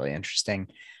that's really interesting.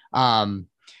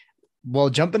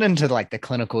 Well, jumping into like the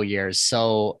clinical years.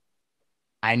 So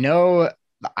I know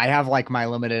I have like my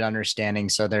limited understanding.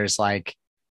 So there's like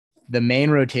the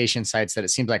main rotation sites that it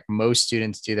seems like most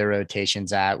students do their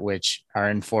rotations at, which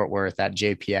are in Fort Worth at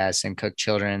JPS and Cook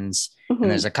Children's. And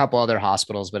there's a couple other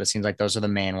hospitals, but it seems like those are the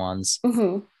main ones.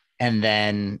 And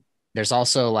then there's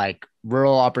also like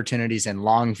rural opportunities in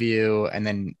Longview. And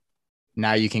then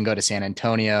now you can go to San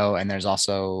Antonio, and there's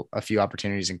also a few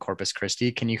opportunities in Corpus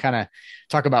Christi. Can you kind of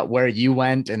talk about where you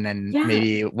went and then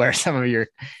maybe where some of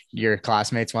your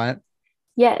classmates went?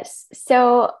 Yes.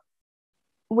 So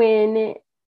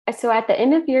at the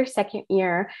end of your second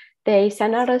year, they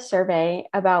send out a survey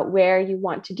about where you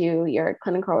want to do your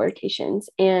clinical rotations.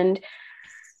 And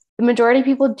the majority of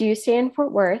people do stay in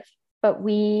Fort Worth, but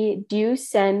we do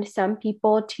send some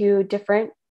people to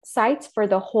different sites for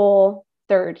the whole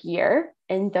third year.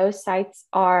 And those sites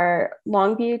are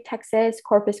Longview, Texas,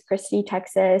 Corpus Christi,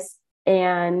 Texas,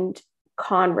 and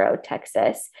Conroe,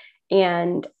 Texas.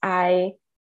 And I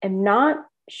am not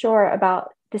sure about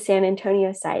the San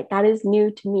Antonio site. That is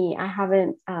new to me. I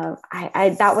haven't,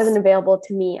 that wasn't available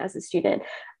to me as a student.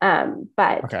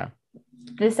 But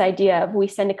this idea of we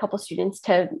send a couple students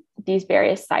to these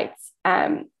various sites,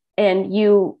 and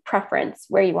you preference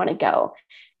where you want to go.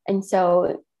 And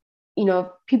so,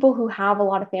 people who have a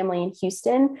lot of family in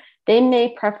Houston, they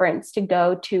may preference to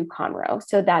go to Conroe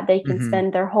so that they can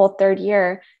spend their whole third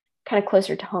year kind of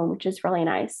closer to home, which is really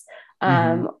nice.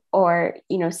 Or,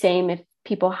 same if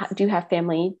people do have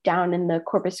family down in the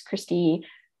Corpus Christi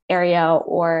area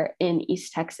or in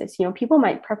East Texas, people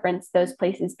might preference those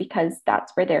places because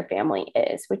that's where their family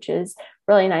is, which is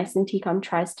really nice. And TCOM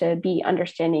tries to be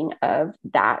understanding of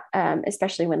that,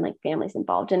 especially when like families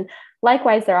involved. And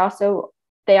likewise, they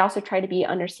also try to be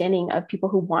understanding of people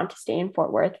who want to stay in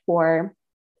Fort Worth for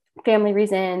family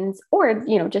reasons, or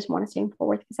just want to stay in Fort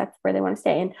Worth because that's where they want to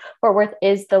stay. And Fort Worth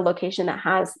is the location that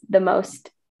has the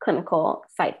most clinical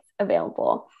sites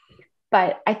available.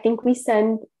 But I think we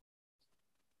send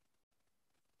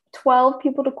 12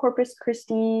 people to Corpus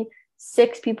Christi,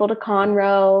 6 people to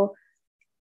Conroe,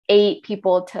 8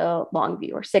 people to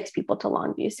Longview, or 6 people to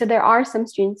Longview. So there are some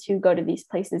students who go to these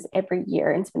places every year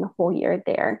and spend the whole year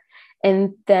there.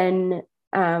 And then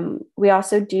we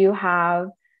also do have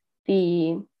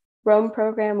the Rome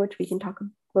program, which we can talk a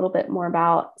little bit more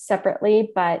about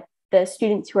separately. But the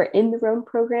students who are in the Rome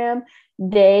program,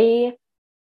 they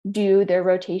do their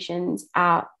rotations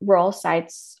at rural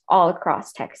sites all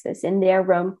across Texas, and their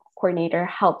Rome coordinator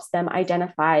helps them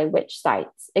identify which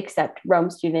sites accept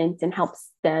Rome students and helps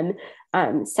them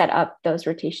set up those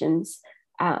rotations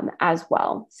as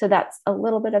well. So that's a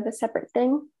little bit of a separate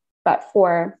thing, but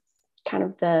for kind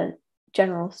of the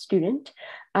general student,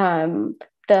 and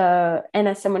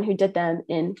as someone who did them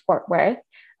in Fort Worth,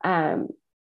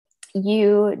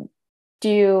 you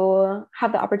do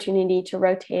have the opportunity to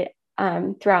rotate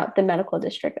throughout the medical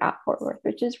district at Fort Worth,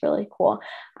 which is really cool.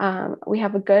 We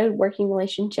have a good working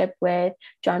relationship with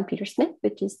John Peter Smith,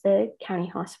 which is the county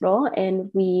hospital, and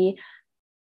we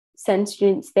send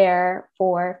students there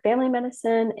for family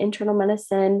medicine, internal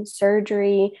medicine,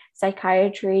 surgery,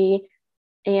 psychiatry,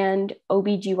 and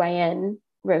OBGYN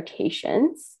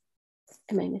rotations.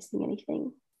 Am I missing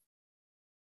anything?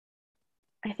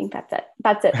 I think that's it.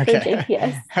 That's it for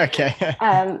JPS. Okay.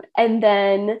 And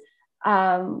then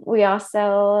we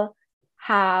also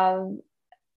have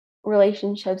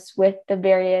relationships with the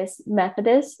various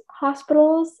Methodist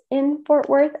hospitals in Fort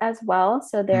Worth as well.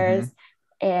 So there's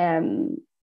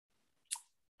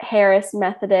Harris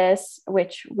Methodist,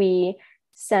 which we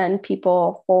send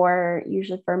people for,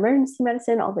 usually for emergency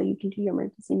medicine, although you can do your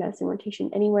emergency medicine rotation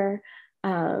anywhere.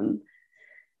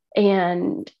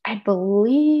 And I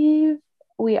believe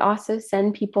we also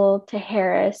send people to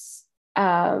Harris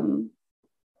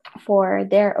for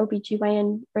their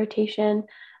OBGYN rotation.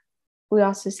 We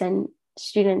also send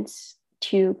students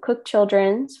to Cook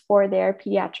Children's for their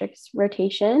pediatrics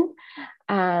rotation.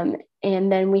 And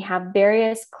then we have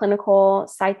various clinical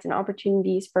sites and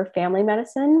opportunities for family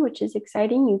medicine, which is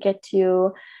exciting. You get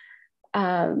to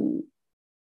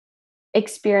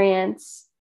experience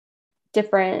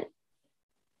different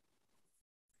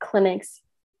clinics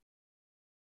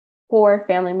for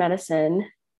family medicine.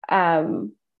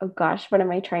 Oh gosh, what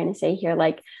am I trying to say here?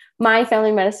 Like, my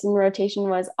family medicine rotation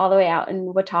was all the way out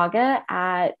in Watauga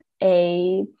at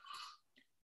a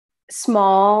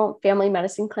small family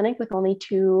medicine clinic with only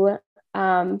 2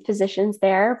 physicians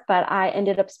there, but I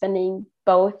ended up spending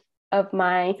both of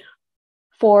my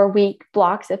 4-week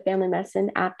blocks of family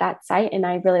medicine at that site, and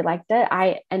I really liked it.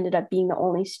 I ended up being the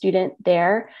only student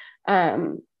there,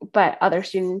 but other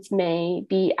students may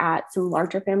be at some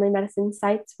larger family medicine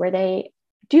sites where they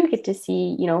do get to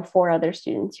see, 4 other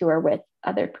students who are with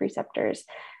other preceptors.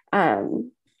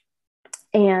 And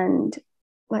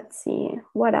let's see,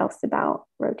 what else about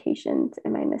rotations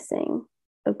am I missing?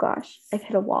 Oh gosh, I've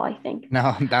hit a wall, I think.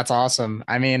 No, that's awesome.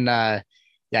 I mean, yeah,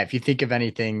 if you think of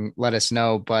anything, let us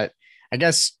know. But I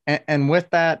guess, and with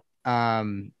that, as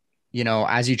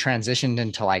you transitioned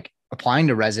into like applying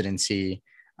to residency,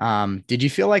 did you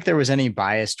feel like there was any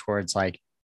bias towards like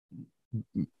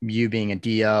you being a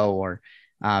DO or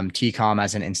TCOM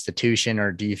as an institution,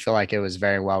 or do you feel like it was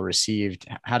very well received?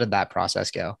 How did that process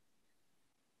go?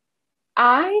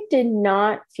 I did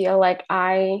not feel like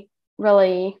I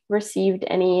really received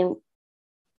any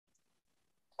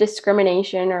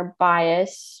discrimination or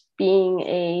bias being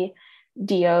a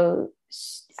DO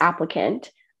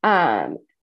applicant.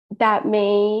 That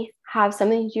may have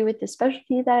something to do with the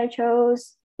specialty that I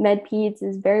chose. Med-Peds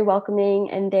is very welcoming,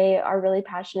 and they are really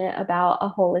passionate about a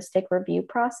holistic review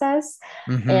process.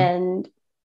 And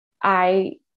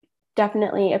I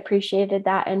definitely appreciated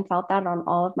that and felt that on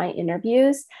all of my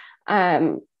interviews.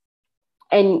 And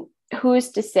who's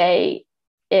to say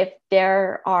if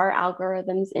there are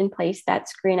algorithms in place that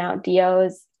screen out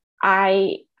DOs?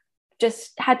 I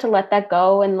just had to let that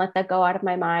go out of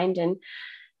my mind and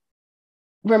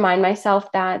remind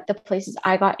myself that the places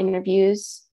I got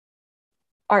interviews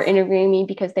are interviewing me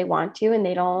because they want to, and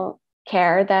they don't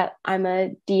care that I'm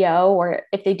a DO, or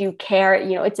if they do care,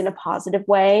 it's in a positive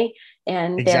way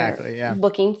and they're Exactly. Yeah.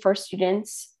 looking for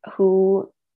students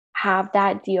who have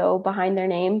that DO behind their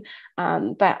name.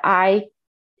 But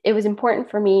it was important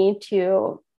for me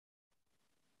to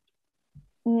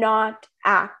not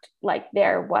act like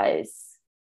there was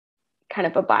kind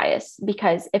of a bias,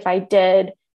 because if I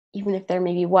did, even if there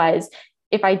maybe was,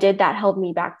 if I did, that held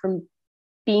me back from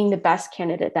being the best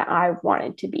candidate that I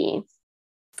wanted to be.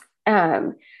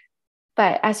 Um,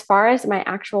 but as far as my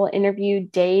actual interview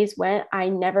days went, I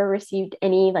never received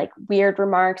any like weird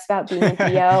remarks about being a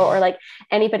DO or like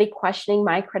anybody questioning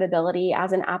my credibility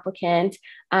as an applicant.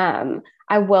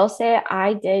 I will say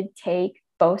I did take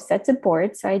both sets of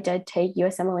boards. So I did take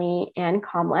USMLE and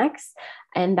COMLEX,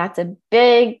 and that's a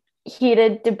big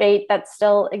heated debate that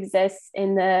still exists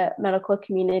in the medical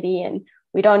community. And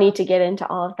we don't need to get into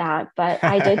all of that, but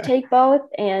I did take both.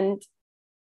 And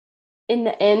in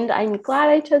the end, I'm glad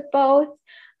I took both.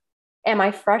 Am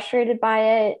I frustrated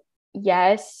by it?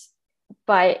 Yes.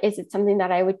 But is it something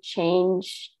that I would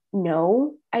change?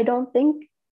 No, I don't think.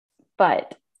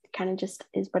 But it kind of just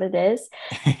is what it is.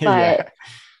 But Yeah.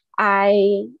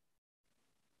 I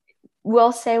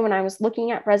will say, when I was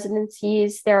looking at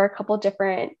residencies, there are a couple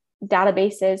different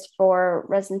databases for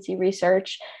residency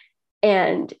research,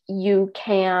 and you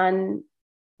can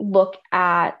look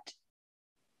at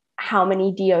how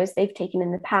many DOs they've taken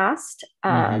in the past,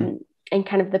 Hmm. and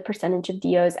kind of the percentage of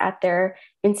DOs at their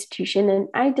institution. And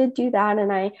I did do that.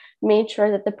 And I made sure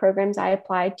that the programs I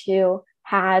applied to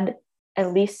had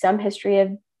at least some history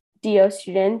of DO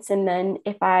students. And then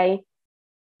if I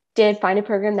did find a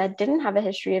program that didn't have a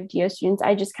history of DO students,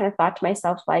 I just kind of thought to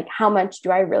myself, like, how much do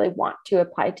I really want to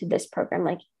apply to this program?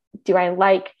 Like, do I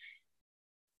like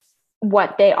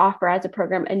what they offer as a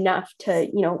program enough to,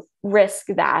 risk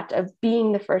that of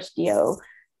being the first DO,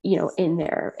 in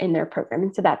their program?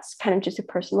 And so that's kind of just a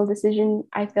personal decision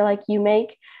I feel like you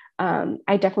make.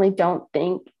 I definitely don't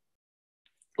think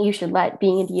you should let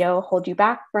being a DO hold you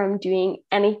back from doing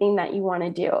anything that you want to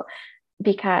do,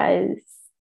 because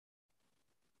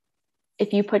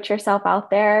if you put yourself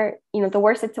out there, the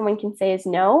worst that someone can say is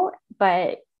no,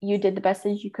 but you did the best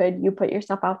that you could. You put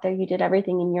yourself out there, you did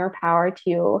everything in your power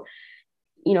to,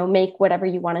 make whatever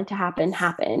you wanted to happen.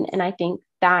 And I think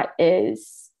that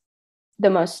is the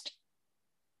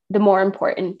more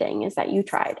important thing, is that you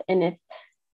tried. And if,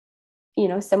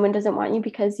 someone doesn't want you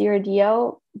because you're a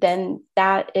DO, then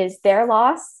that is their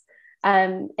loss.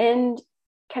 And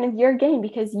kind of your gain,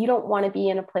 because you don't want to be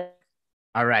in a place.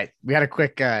 All right. We had a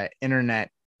quick internet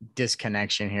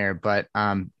disconnection here, but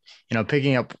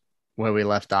picking up where we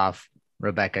left off,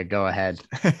 Rebecca, go ahead.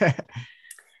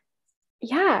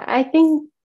 Yeah, I think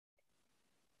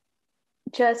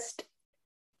just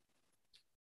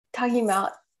talking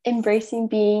about embracing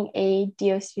being a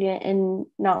DO student and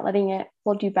not letting it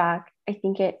hold you back, I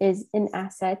think it is an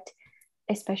asset,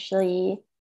 especially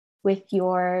with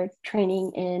your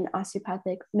training in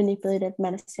osteopathic manipulative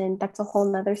medicine. That's a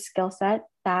whole nother skill set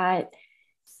that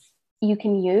you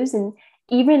can use. And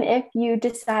even if you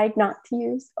decide not to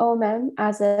use OMM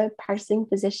as a practicing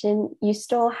physician, you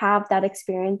still have that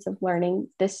experience of learning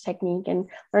this technique and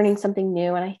learning something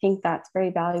new. And I think that's very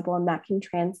valuable, and that can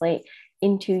translate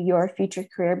into your future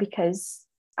career, because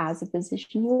as a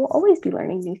physician, you will always be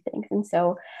learning new things. And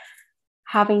so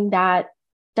having that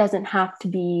doesn't have to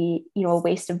be, a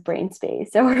waste of brain space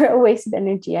or a waste of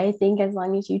energy. I think as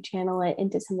long as you channel it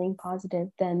into something positive,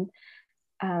 then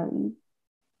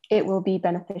it will be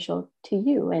beneficial to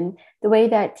you. And the way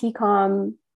that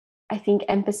TCOM, I think,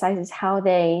 emphasizes how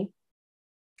they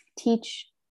teach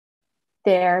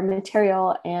their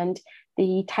material and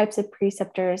the types of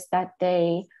preceptors that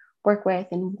they work with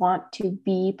and want to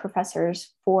be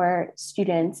professors for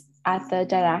students at the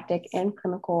didactic and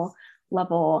clinical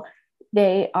level,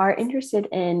 they are interested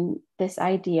in this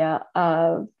idea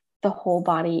of the whole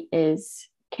body is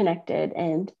connected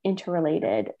and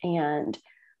interrelated. And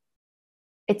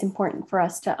it's important for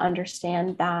us to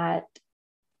understand that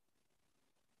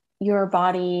your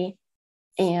body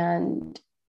and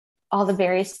all the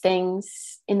various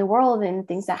things in the world and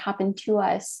things that happen to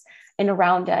us and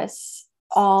around us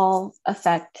all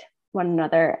affect one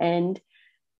another. And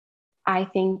I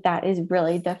think that is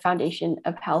really the foundation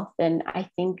of health. And I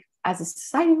think as a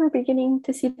society, we're beginning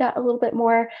to see that a little bit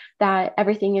more, that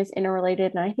everything is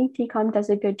interrelated. And I think TCOM does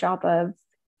a good job of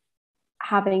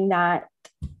having that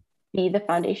be the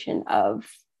foundation of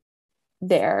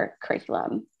their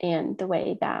curriculum and the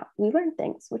way that we learn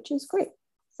things, which is great.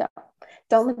 So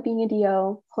don't let being a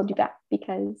DO hold you back,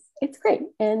 because it's great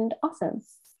and awesome.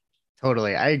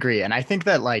 Totally. I agree. And I think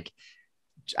that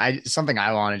something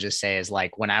I want to just say is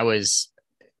like when I was,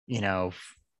 you know,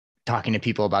 talking to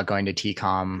people about going to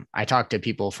TCOM, I talked to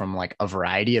people from like a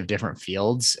variety of different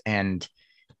fields. And,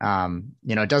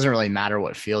 it doesn't really matter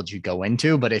what field you go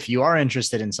into, but if you are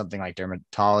interested in something like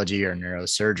dermatology or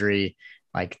neurosurgery,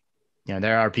 like,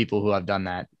 there are people who have done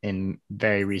that in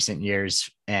very recent years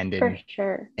and For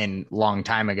sure. in long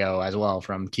time ago as well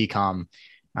from TCOM.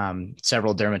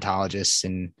 Several dermatologists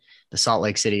in the Salt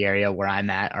Lake City area where I'm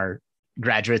at are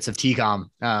graduates of TCOM.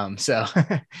 So,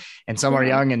 and some are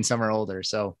Yeah. young and some are older.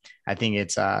 So I think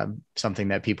it's something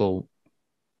that people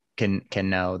can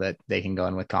know that they can go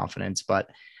in with confidence. But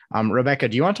Rebecca,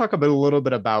 do you want to talk a little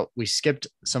bit about, we skipped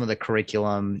some of the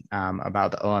curriculum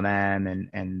about the OMM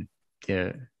and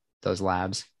those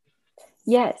labs?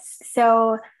 Yes.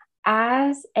 So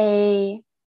as a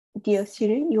DO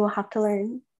student, you will have to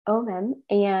learn OMM,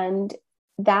 and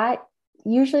that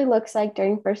usually looks like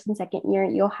during first and second year,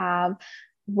 you'll have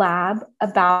lab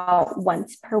about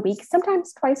once per week,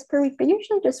 sometimes twice per week, but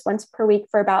usually just once per week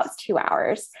for about 2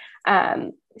 hours.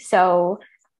 So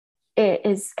it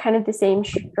is kind of the same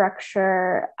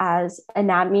structure as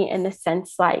anatomy in the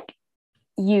sense like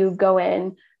you go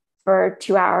in for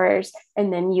 2 hours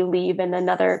and then you leave and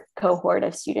another cohort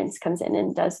of students comes in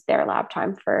and does their lab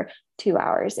time for 2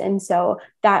 hours. And so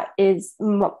that is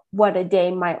what a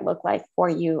day might look like for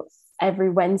you.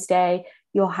 Every Wednesday,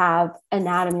 you'll have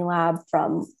anatomy lab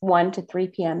from 1 to 3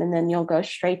 p.m. and then you'll go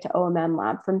straight to OMM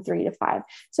lab from 3 to 5.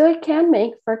 So it can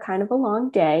make for kind of a long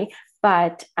day,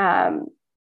 but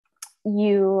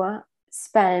you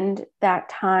spend that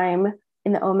time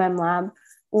in the OMM lab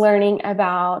learning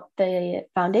about the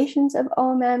foundations of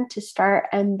OMM to start,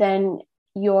 and then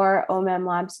your OMM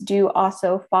labs do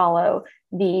also follow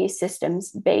the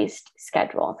systems-based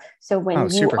schedule. So Oh, when you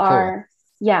super cool. are,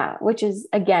 yeah, which is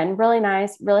again really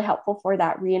nice, really helpful for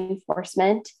that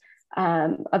reinforcement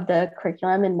of the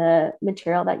curriculum and the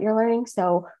material that you're learning.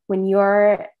 So when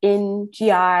you're in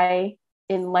GI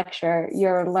in lecture,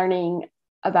 you're learning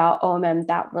about OMM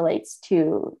that relates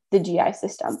to the GI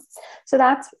system. So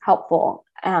that's helpful.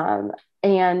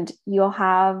 And you'll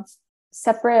have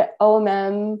separate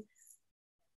OMM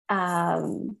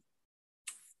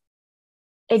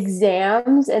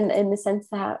exams in the sense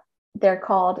that they're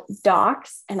called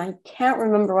docs. And I can't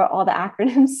remember what all the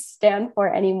acronyms stand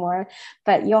for anymore,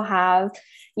 but you'll have,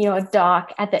 a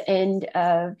doc at the end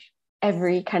of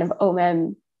every kind of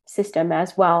OMM system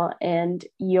as well. And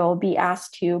you'll be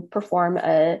asked to perform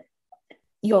a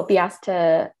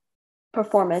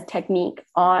technique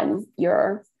on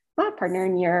your lab partner,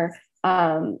 and your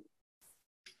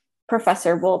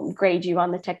professor will grade you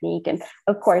on the technique. And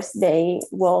of course, they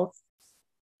will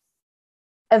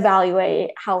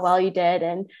evaluate how well you did.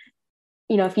 And,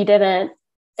 if you didn't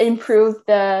improve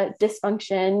the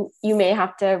dysfunction, you may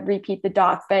have to repeat the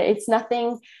doc, but it's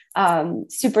nothing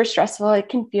super stressful. It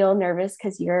can feel nervous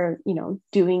because you're,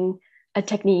 doing a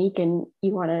technique and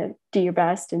you want to do your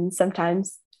best. And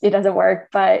sometimes it doesn't work,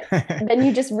 but then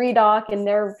you just redoc and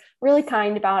they're really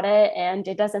kind about it. And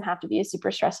it doesn't have to be a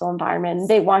super stressful environment.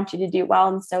 They want you to do well.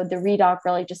 And so the redoc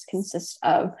really just consists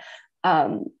of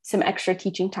some extra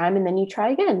teaching time, and then you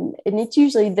try again. And it's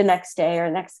usually the next day or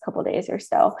next couple of days or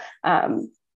so.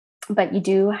 But you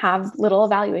do have little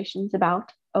evaluations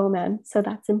about OMM. So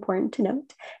that's important to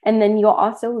note. And then you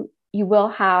will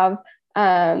have,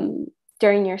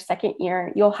 during your second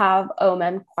year, you'll have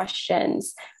OMM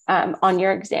questions on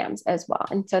your exams as well.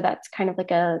 And so that's kind of like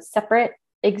a separate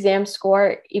exam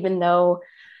score, even though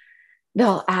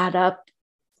they'll add up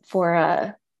for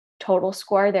a total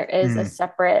score. There is a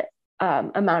separate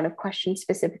amount of questions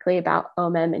specifically about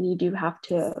OMM, and you do have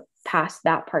to pass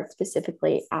that part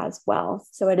specifically as well.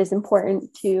 So it is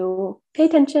important to pay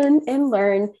attention and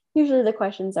learn. Usually the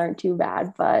questions aren't too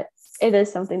bad, but it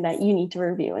is something that you need to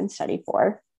review and study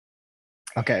for.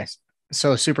 Okay.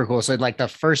 So super cool. So like the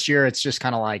first year, it's just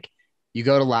kind of like you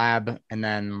go to lab and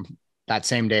then that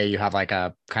same day you have like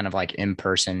a kind of like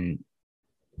in-person,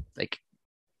 like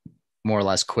more or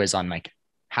less quiz on like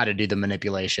how to do the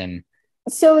manipulation.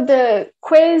 So the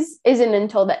quiz isn't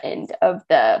until the end of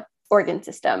the organ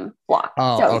system block.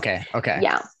 Oh, So okay. Okay.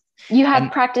 yeah, you have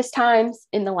And practice times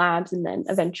in the labs and then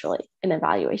eventually an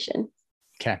evaluation.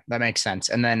 okay, that makes sense.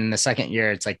 And then in the second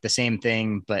year, it's like the same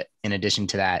thing, but in addition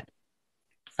to that,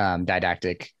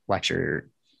 didactic lecture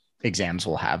exams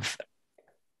will have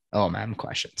OMM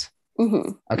questions.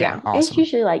 Mm-hmm. Okay, Yeah, it's awesome.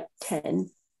 usually like 10,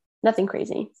 nothing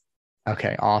crazy.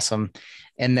 Okay, awesome.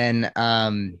 And then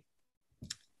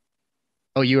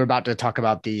oh, you were about to talk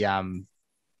about the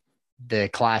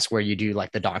class where you do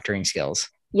like the doctoring skills.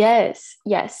 Yes,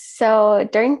 yes. So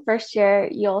during first year,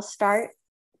 you'll start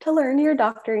to learn your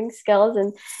doctoring skills.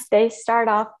 And they start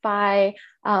off by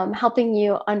helping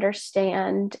you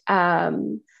understand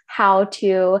how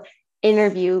to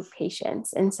interview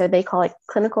patients. And so they call it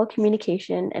clinical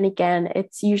communication. And again,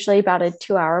 it's usually about a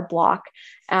 2-hour block.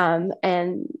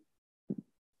 And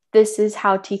this is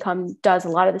how TCOM does a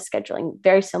lot of the scheduling,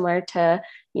 very similar to,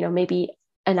 maybe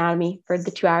anatomy for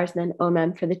the 2 hours and then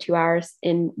OMM for the 2 hours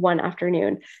in one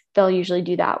afternoon. They'll usually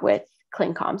do that with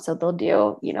ClinCom. So they'll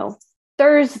do,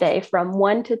 Thursday from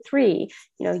 1 to 3,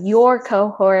 your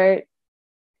cohort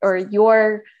or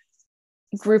your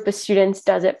group of students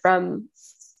does it from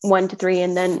 1 to 3,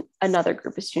 and then another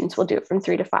group of students will do it from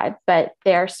 3 to 5, but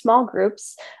they are small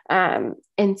groups.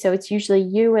 And so it's usually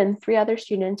you and 3 other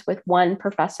students with one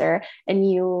professor,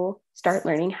 and you start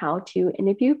learning how to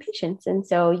interview patients. And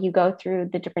so you go through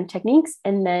the different techniques,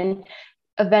 and then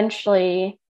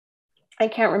eventually, I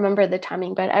can't remember the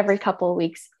timing, but every couple of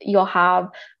weeks, you'll have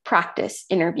practice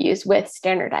interviews with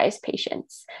standardized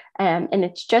patients. And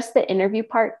it's just the interview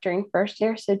part during first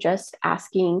year. So just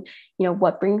asking,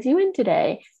 what brings you in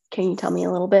today? Can you tell me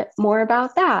a little bit more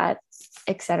about that?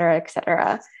 Et cetera, et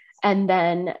cetera. And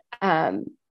then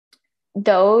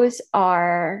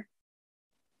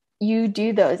you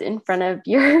do those in front of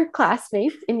your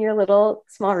classmates in your little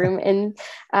small room. And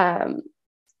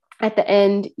at the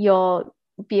end, you'll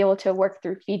be able to work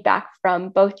through feedback from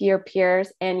both your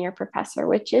peers and your professor,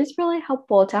 which is really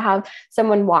helpful to have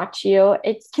someone watch you.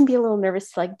 It can be a little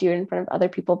nervous to do it in front of other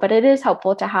people, but it is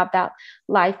helpful to have that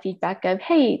live feedback of,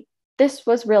 hey, this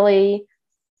was really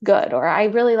good, or I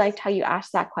really liked how you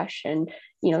asked that question.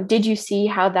 Did you see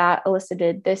how that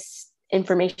elicited this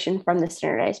information from the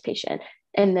standardized patient?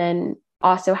 And then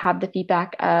also have the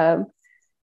feedback of,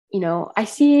 I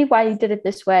see why you did it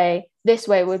this way. This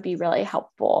way would be really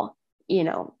helpful.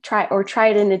 Try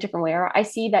it in a different way. Or I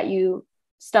see that you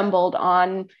stumbled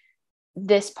on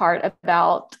this part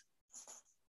about,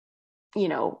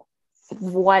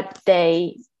 what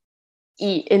they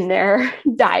eat in their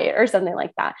diet or something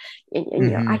like that.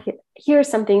 And here's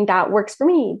something that works for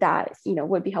me that,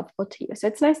 would be helpful to you. So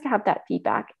it's nice to have that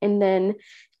feedback. And then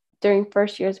during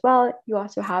first year as well, you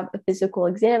also have a physical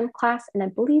exam class. And I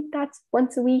believe that's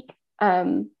once a week.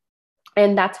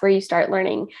 And that's where you start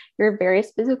learning your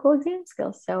various physical exam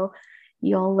skills. So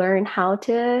you'll learn how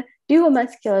to do a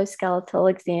musculoskeletal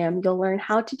exam. You'll learn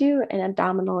how to do an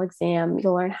abdominal exam.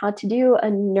 You'll learn how to do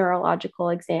a neurological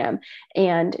exam.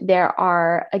 And there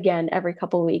are, again, every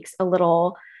couple of weeks, a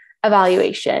little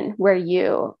evaluation where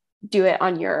you do it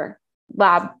on your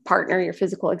lab partner, your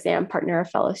physical exam partner, a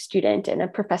fellow student, and a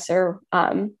professor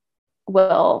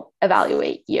will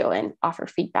evaluate you and offer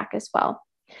feedback as well.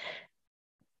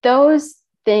 Those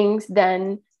things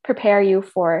then prepare you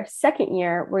for second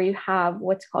year, where you have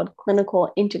what's called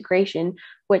clinical integration,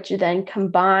 which then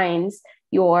combines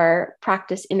your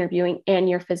practice interviewing and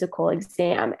your physical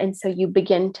exam. And so you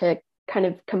begin to kind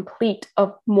of complete a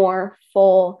more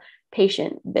full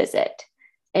patient visit.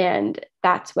 And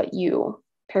that's what you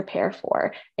prepare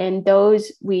for. And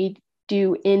those we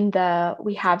do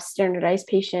we have standardized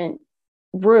patient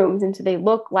rooms. And so they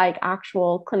look like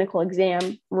actual clinical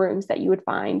exam rooms that you would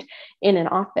find in an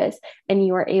office. And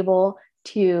you are able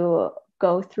to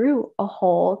go through a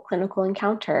whole clinical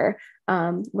encounter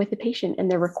with a patient,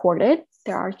 and they're recorded.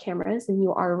 There are cameras and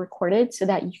you are recorded so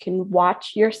that you can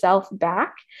watch yourself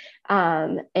back.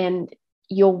 And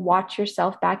you'll watch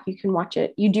yourself back. You can watch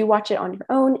it. You do watch it on your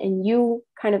own and you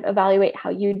kind of evaluate how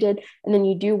you did. And then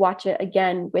you do watch it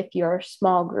again with your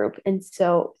small group. And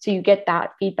so you get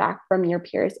that feedback from your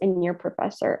peers and your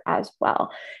professor as well,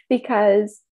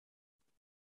 because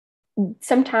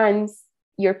sometimes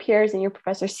your peers and your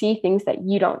professor see things that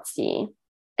you don't see.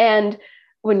 And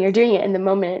when you're doing it in the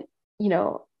moment,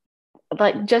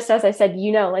 just as I said,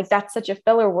 that's such a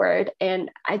filler word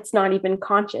and it's not even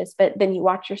conscious, but then you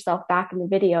watch yourself back in the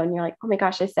video and you're like, oh my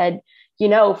gosh, I said,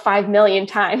 5 million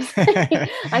times.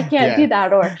 I can't do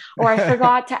that. Or I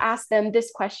forgot to ask them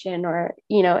this question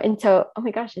and so, oh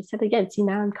my gosh, I said it again. See,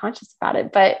 now I'm conscious about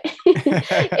it, but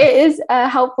it is a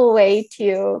helpful way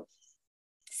to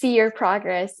see your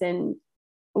progress and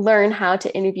learn how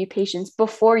to interview patients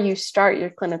before you start your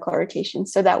clinical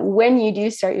rotations, so that when you do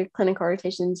start your clinical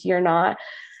rotations, you're not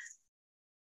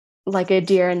like a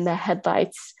deer in the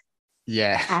headlights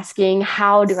asking,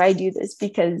 how do I do this?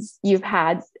 Because you've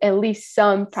had at least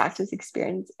some practice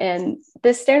experience. And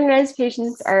the standardized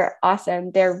patients are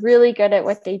awesome. They're really good at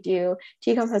what they do.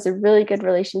 TCOM has a really good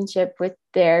relationship with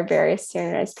their various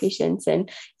standardized patients.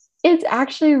 And it's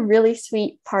actually a really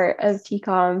sweet part of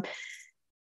TCOM,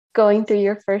 going through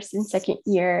your first and second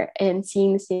year and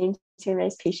seeing the same your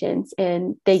nice patients,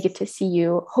 and they get to see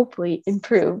you hopefully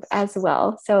improve as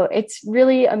well. So it's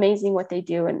really amazing what they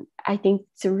do. And I think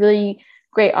it's a really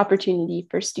great opportunity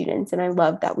for students. And I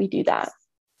love that we do that.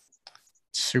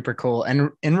 Super cool. And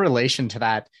in relation to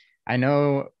that, I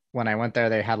know when I went there,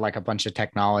 they had like a bunch of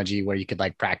technology where you could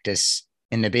like practice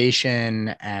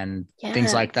intubation and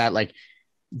things Yeah. like that. Like,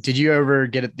 did you ever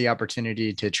get the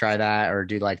opportunity to try that or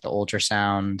do like the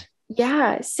ultrasound?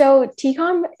 Yeah, so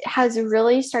TCOM has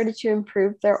really started to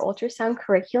improve their ultrasound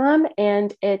curriculum,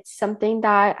 and it's something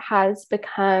that has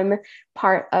become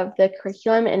part of the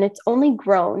curriculum, and it's only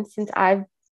grown since I've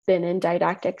been in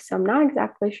didactics. So I'm not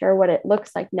exactly sure what it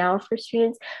looks like now for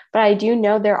students, but I do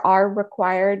know there are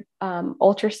required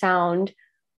ultrasound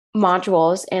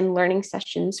modules and learning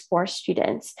sessions for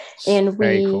students. And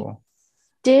Very we cool.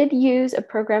 did use a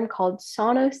program called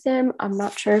SonoSim. I'm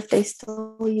not sure if they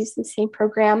still use the same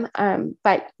program,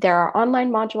 but there are online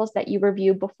modules that you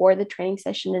review before the training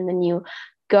session, and then you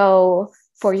go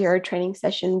for your training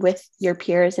session with your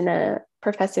peers and a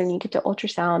professor, and you get to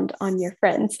ultrasound on your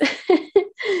friends.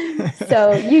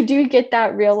 So you do get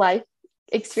that real life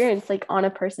experience, like on a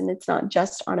person. It's not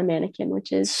just on a mannequin,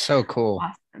 which is So cool.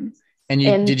 awesome. And you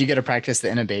And did you get to practice the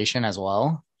intubation as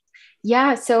well?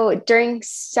 yeah, so during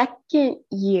second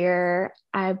year,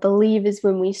 I believe is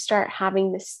when we start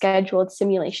having the scheduled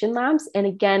simulation labs. And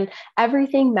again,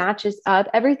 everything matches up,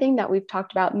 everything that we've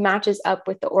talked about matches up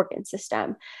with the organ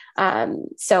system.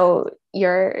 So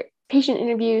your patient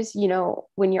interviews,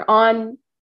 when you're on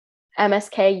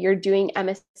MSK, you're doing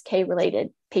MSK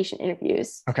related patient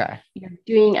interviews. Okay. You're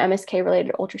doing MSK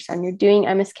related ultrasound. You're doing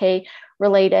MSK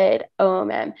related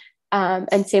OMM.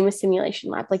 And same with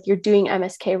simulation lab, like you're doing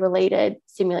MSK related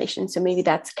simulation. So maybe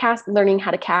that's learning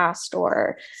how to cast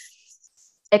or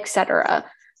etc.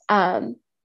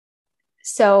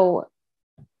 So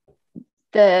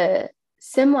the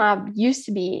sim lab used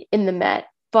to be in the Met,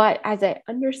 but as I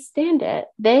understand it,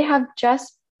 they have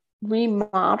just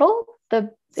remodeled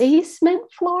the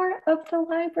basement floor of the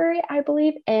library, I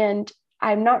believe. And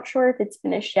I'm not sure if it's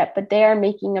finished yet, but they are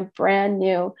making a brand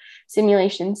new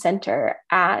simulation center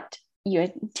at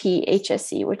UNT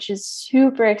which is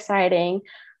super exciting.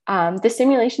 The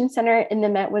simulation center in the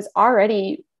Met was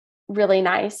already really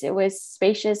nice. It was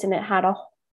spacious, and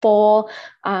full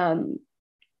um,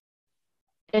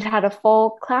 it had a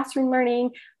full classroom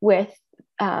learning with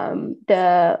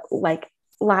the like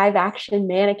live action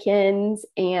mannequins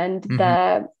and Mm-hmm.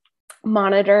 the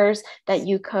monitors that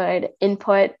you could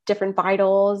input different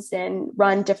vitals and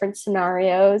run different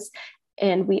scenarios.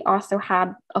 And we also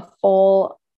had a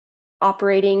full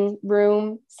operating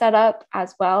room set up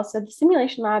as well. So the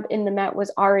simulation lab in the Met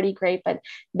was already great, but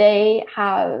they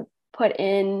have put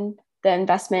in the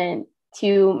investment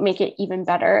to make it even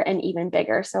better and even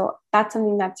bigger. So that's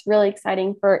something that's really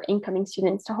exciting for incoming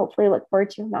students to hopefully look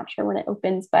forward to. I'm not sure when it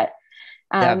opens, but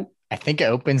Yeah, um, I think it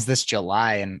opens this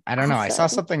July, and I don't know. I saw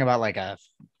awesome. something about like a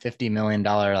 $50 million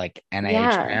like NIH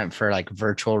Yeah. grant for like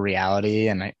virtual reality,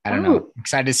 and I don't know. Oh, I'm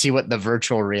excited to see what the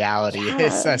virtual reality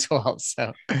is yeah. as well.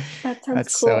 So That sounds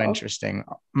that's so cool. interesting.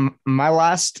 My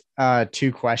last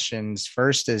two questions.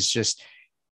 First is just,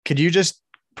 could you just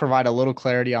provide a little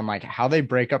clarity on like how they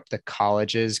break up the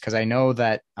colleges? Because I know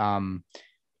that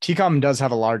TCOM does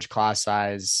have a large class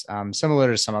size,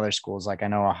 similar to some other schools. Like I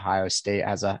know Ohio State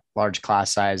has a large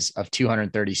class size of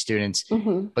 230 students,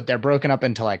 Mhm. but they're broken up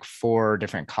into like four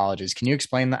different colleges. Can you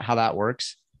explain that how that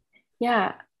works?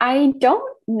 Yeah, I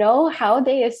don't know how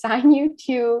they assign you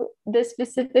to the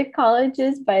specific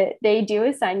colleges, but they do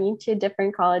assign you to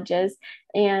different colleges.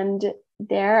 And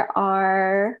there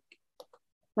are,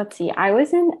 let's see, I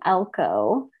was in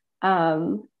Elko,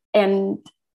 and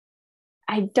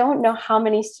I don't know how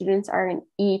many students are in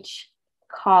each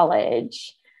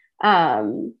college.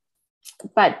 Um,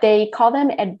 but they call them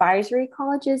advisory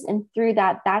colleges. And through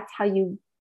that, that's how you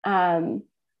um,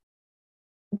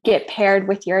 get paired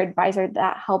with your advisor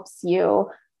that helps you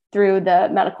through the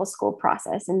medical school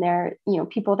process. And they're,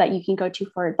 people that you can go to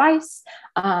for advice,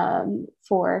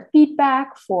 for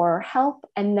feedback, for help.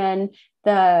 And then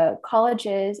the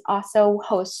colleges also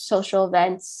host social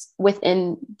events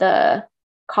within the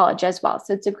college as well.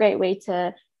 So it's a great way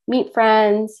to meet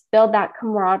friends, build that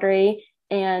camaraderie.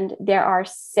 And there are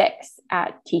 6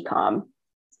 at TCOM.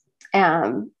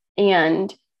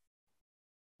 And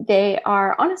they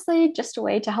are honestly just a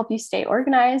way to help you stay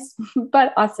organized,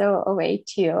 but also a way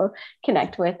to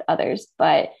connect with others.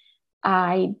 But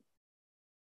I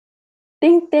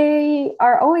think they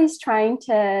are always trying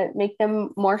to make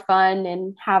them more fun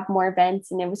and have more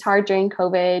events. And it was hard during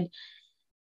COVID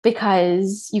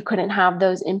because you couldn't have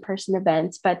those in-person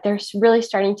events, but they're really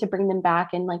starting to bring them back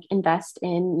and like invest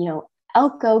in,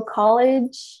 Elko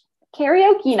College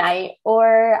karaoke night,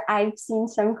 or I've seen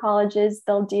some colleges,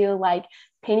 they'll do like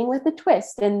painting with a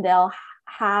twist, and they'll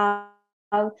have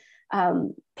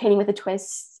painting with a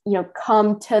twist,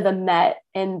 come to the Met,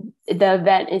 and the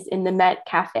event is in the Met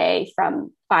Cafe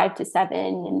from 5 to 7,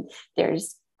 and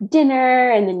there's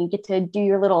dinner, and then you get to do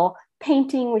your little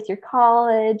painting with your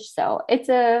college. So it's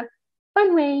a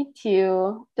fun way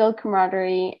to build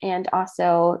camaraderie and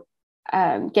also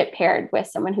get paired with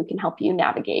someone who can help you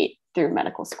navigate through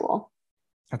medical school.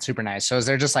 That's super nice. So is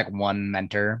there just like one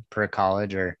mentor per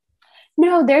college or?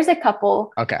 No, there's a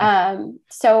couple. Okay.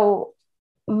 So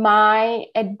my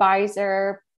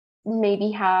advisor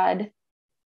maybe had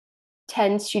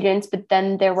 10 students, but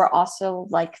then there were also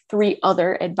like 3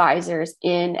 other advisors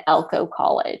in Elko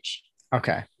College.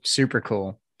 Okay. Super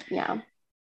cool. Yeah.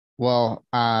 Well,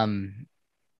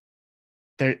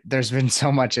 there's been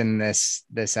so much in this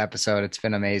episode. It's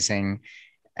been amazing.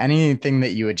 Anything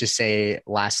that you would just say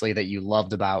lastly that you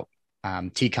loved about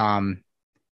TCOM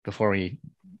before we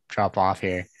drop off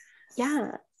here?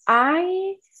 Yeah,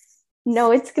 I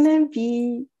know it's gonna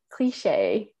be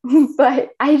cliche,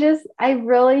 but I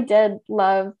really did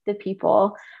love the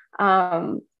people.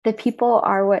 The people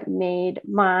are what made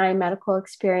my medical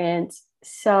experience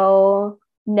so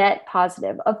net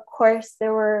positive. Of course,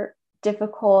 there were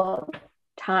difficult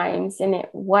times, and it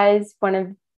was one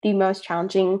of the most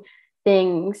challenging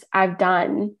things I've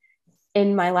done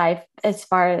in my life as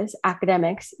far as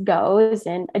academics goes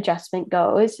and adjustment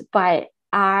goes. But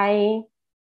I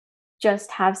just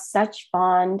have such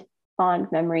fond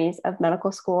memories of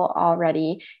medical school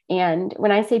already. And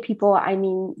when I say people, I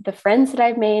mean the friends that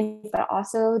I've made, but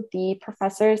also the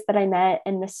professors that I met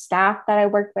and the staff that I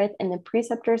worked with and the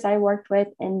preceptors I worked with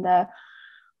and the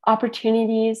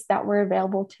opportunities that were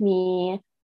available to me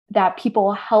that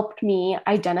people helped me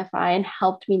identify and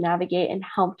helped me navigate and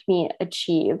helped me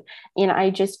achieve. And I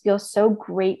just feel so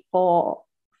grateful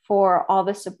for all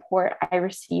the support I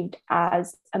received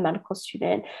as a medical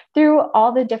student through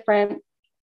all the different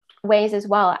ways as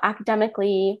well,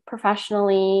 academically,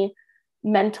 professionally,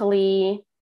 mentally.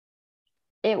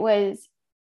 It was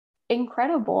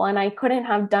incredible. And I couldn't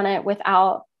have done it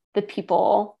without the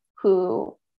people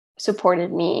who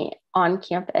supported me on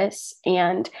campus.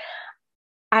 And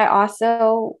I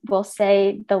also will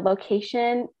say the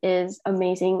location is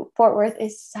amazing. Fort Worth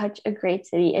is such a great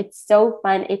city. It's so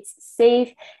fun. It's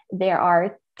safe. There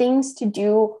are things to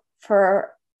do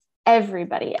for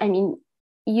everybody. I mean,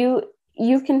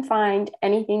 you can find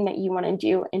anything that you want to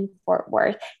do in Fort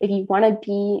Worth. If you want to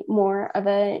be more of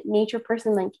a nature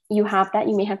person, like you have that.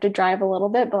 You may have to drive a little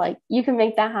bit, but like you can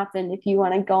make that happen if you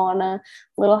want to go on a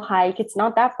little hike. It's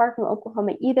not that far from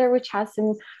Oklahoma either, which has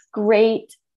some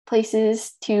great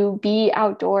places to be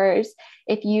outdoors.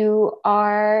 If you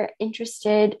are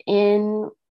interested in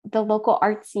the local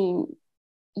art scene,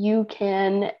 you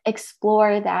can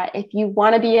explore that. If you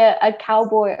want to be a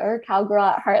cowboy or a cowgirl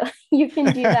at heart, you can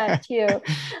do that too.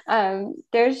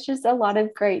 There's just a lot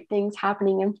of great things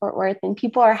happening in Fort Worth, and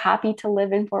people are happy to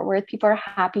live in Fort Worth. People are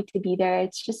happy to be there.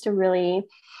 It's just a really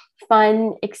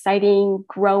fun, exciting,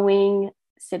 growing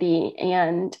city.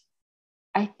 And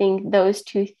I think those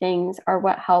 2 things are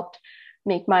what helped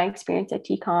make my experience at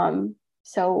TCOM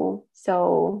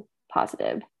so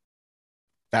positive.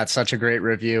 That's such a great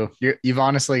review. You've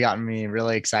honestly gotten me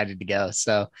really excited to go.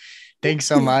 So thanks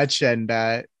so much. And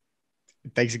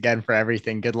thanks again for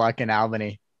everything. Good luck in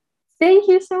Albany. Thank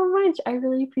you so much. I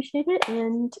really appreciate it.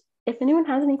 And if anyone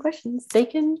has any questions, they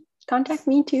can contact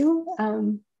me too.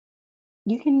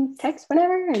 You can text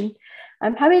whenever, and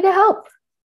I'm happy to help.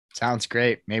 Sounds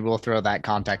great. Maybe we'll throw that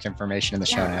contact information in the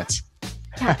show notes.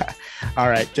 Yeah. All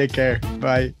right. Take care.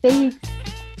 Bye. Thanks.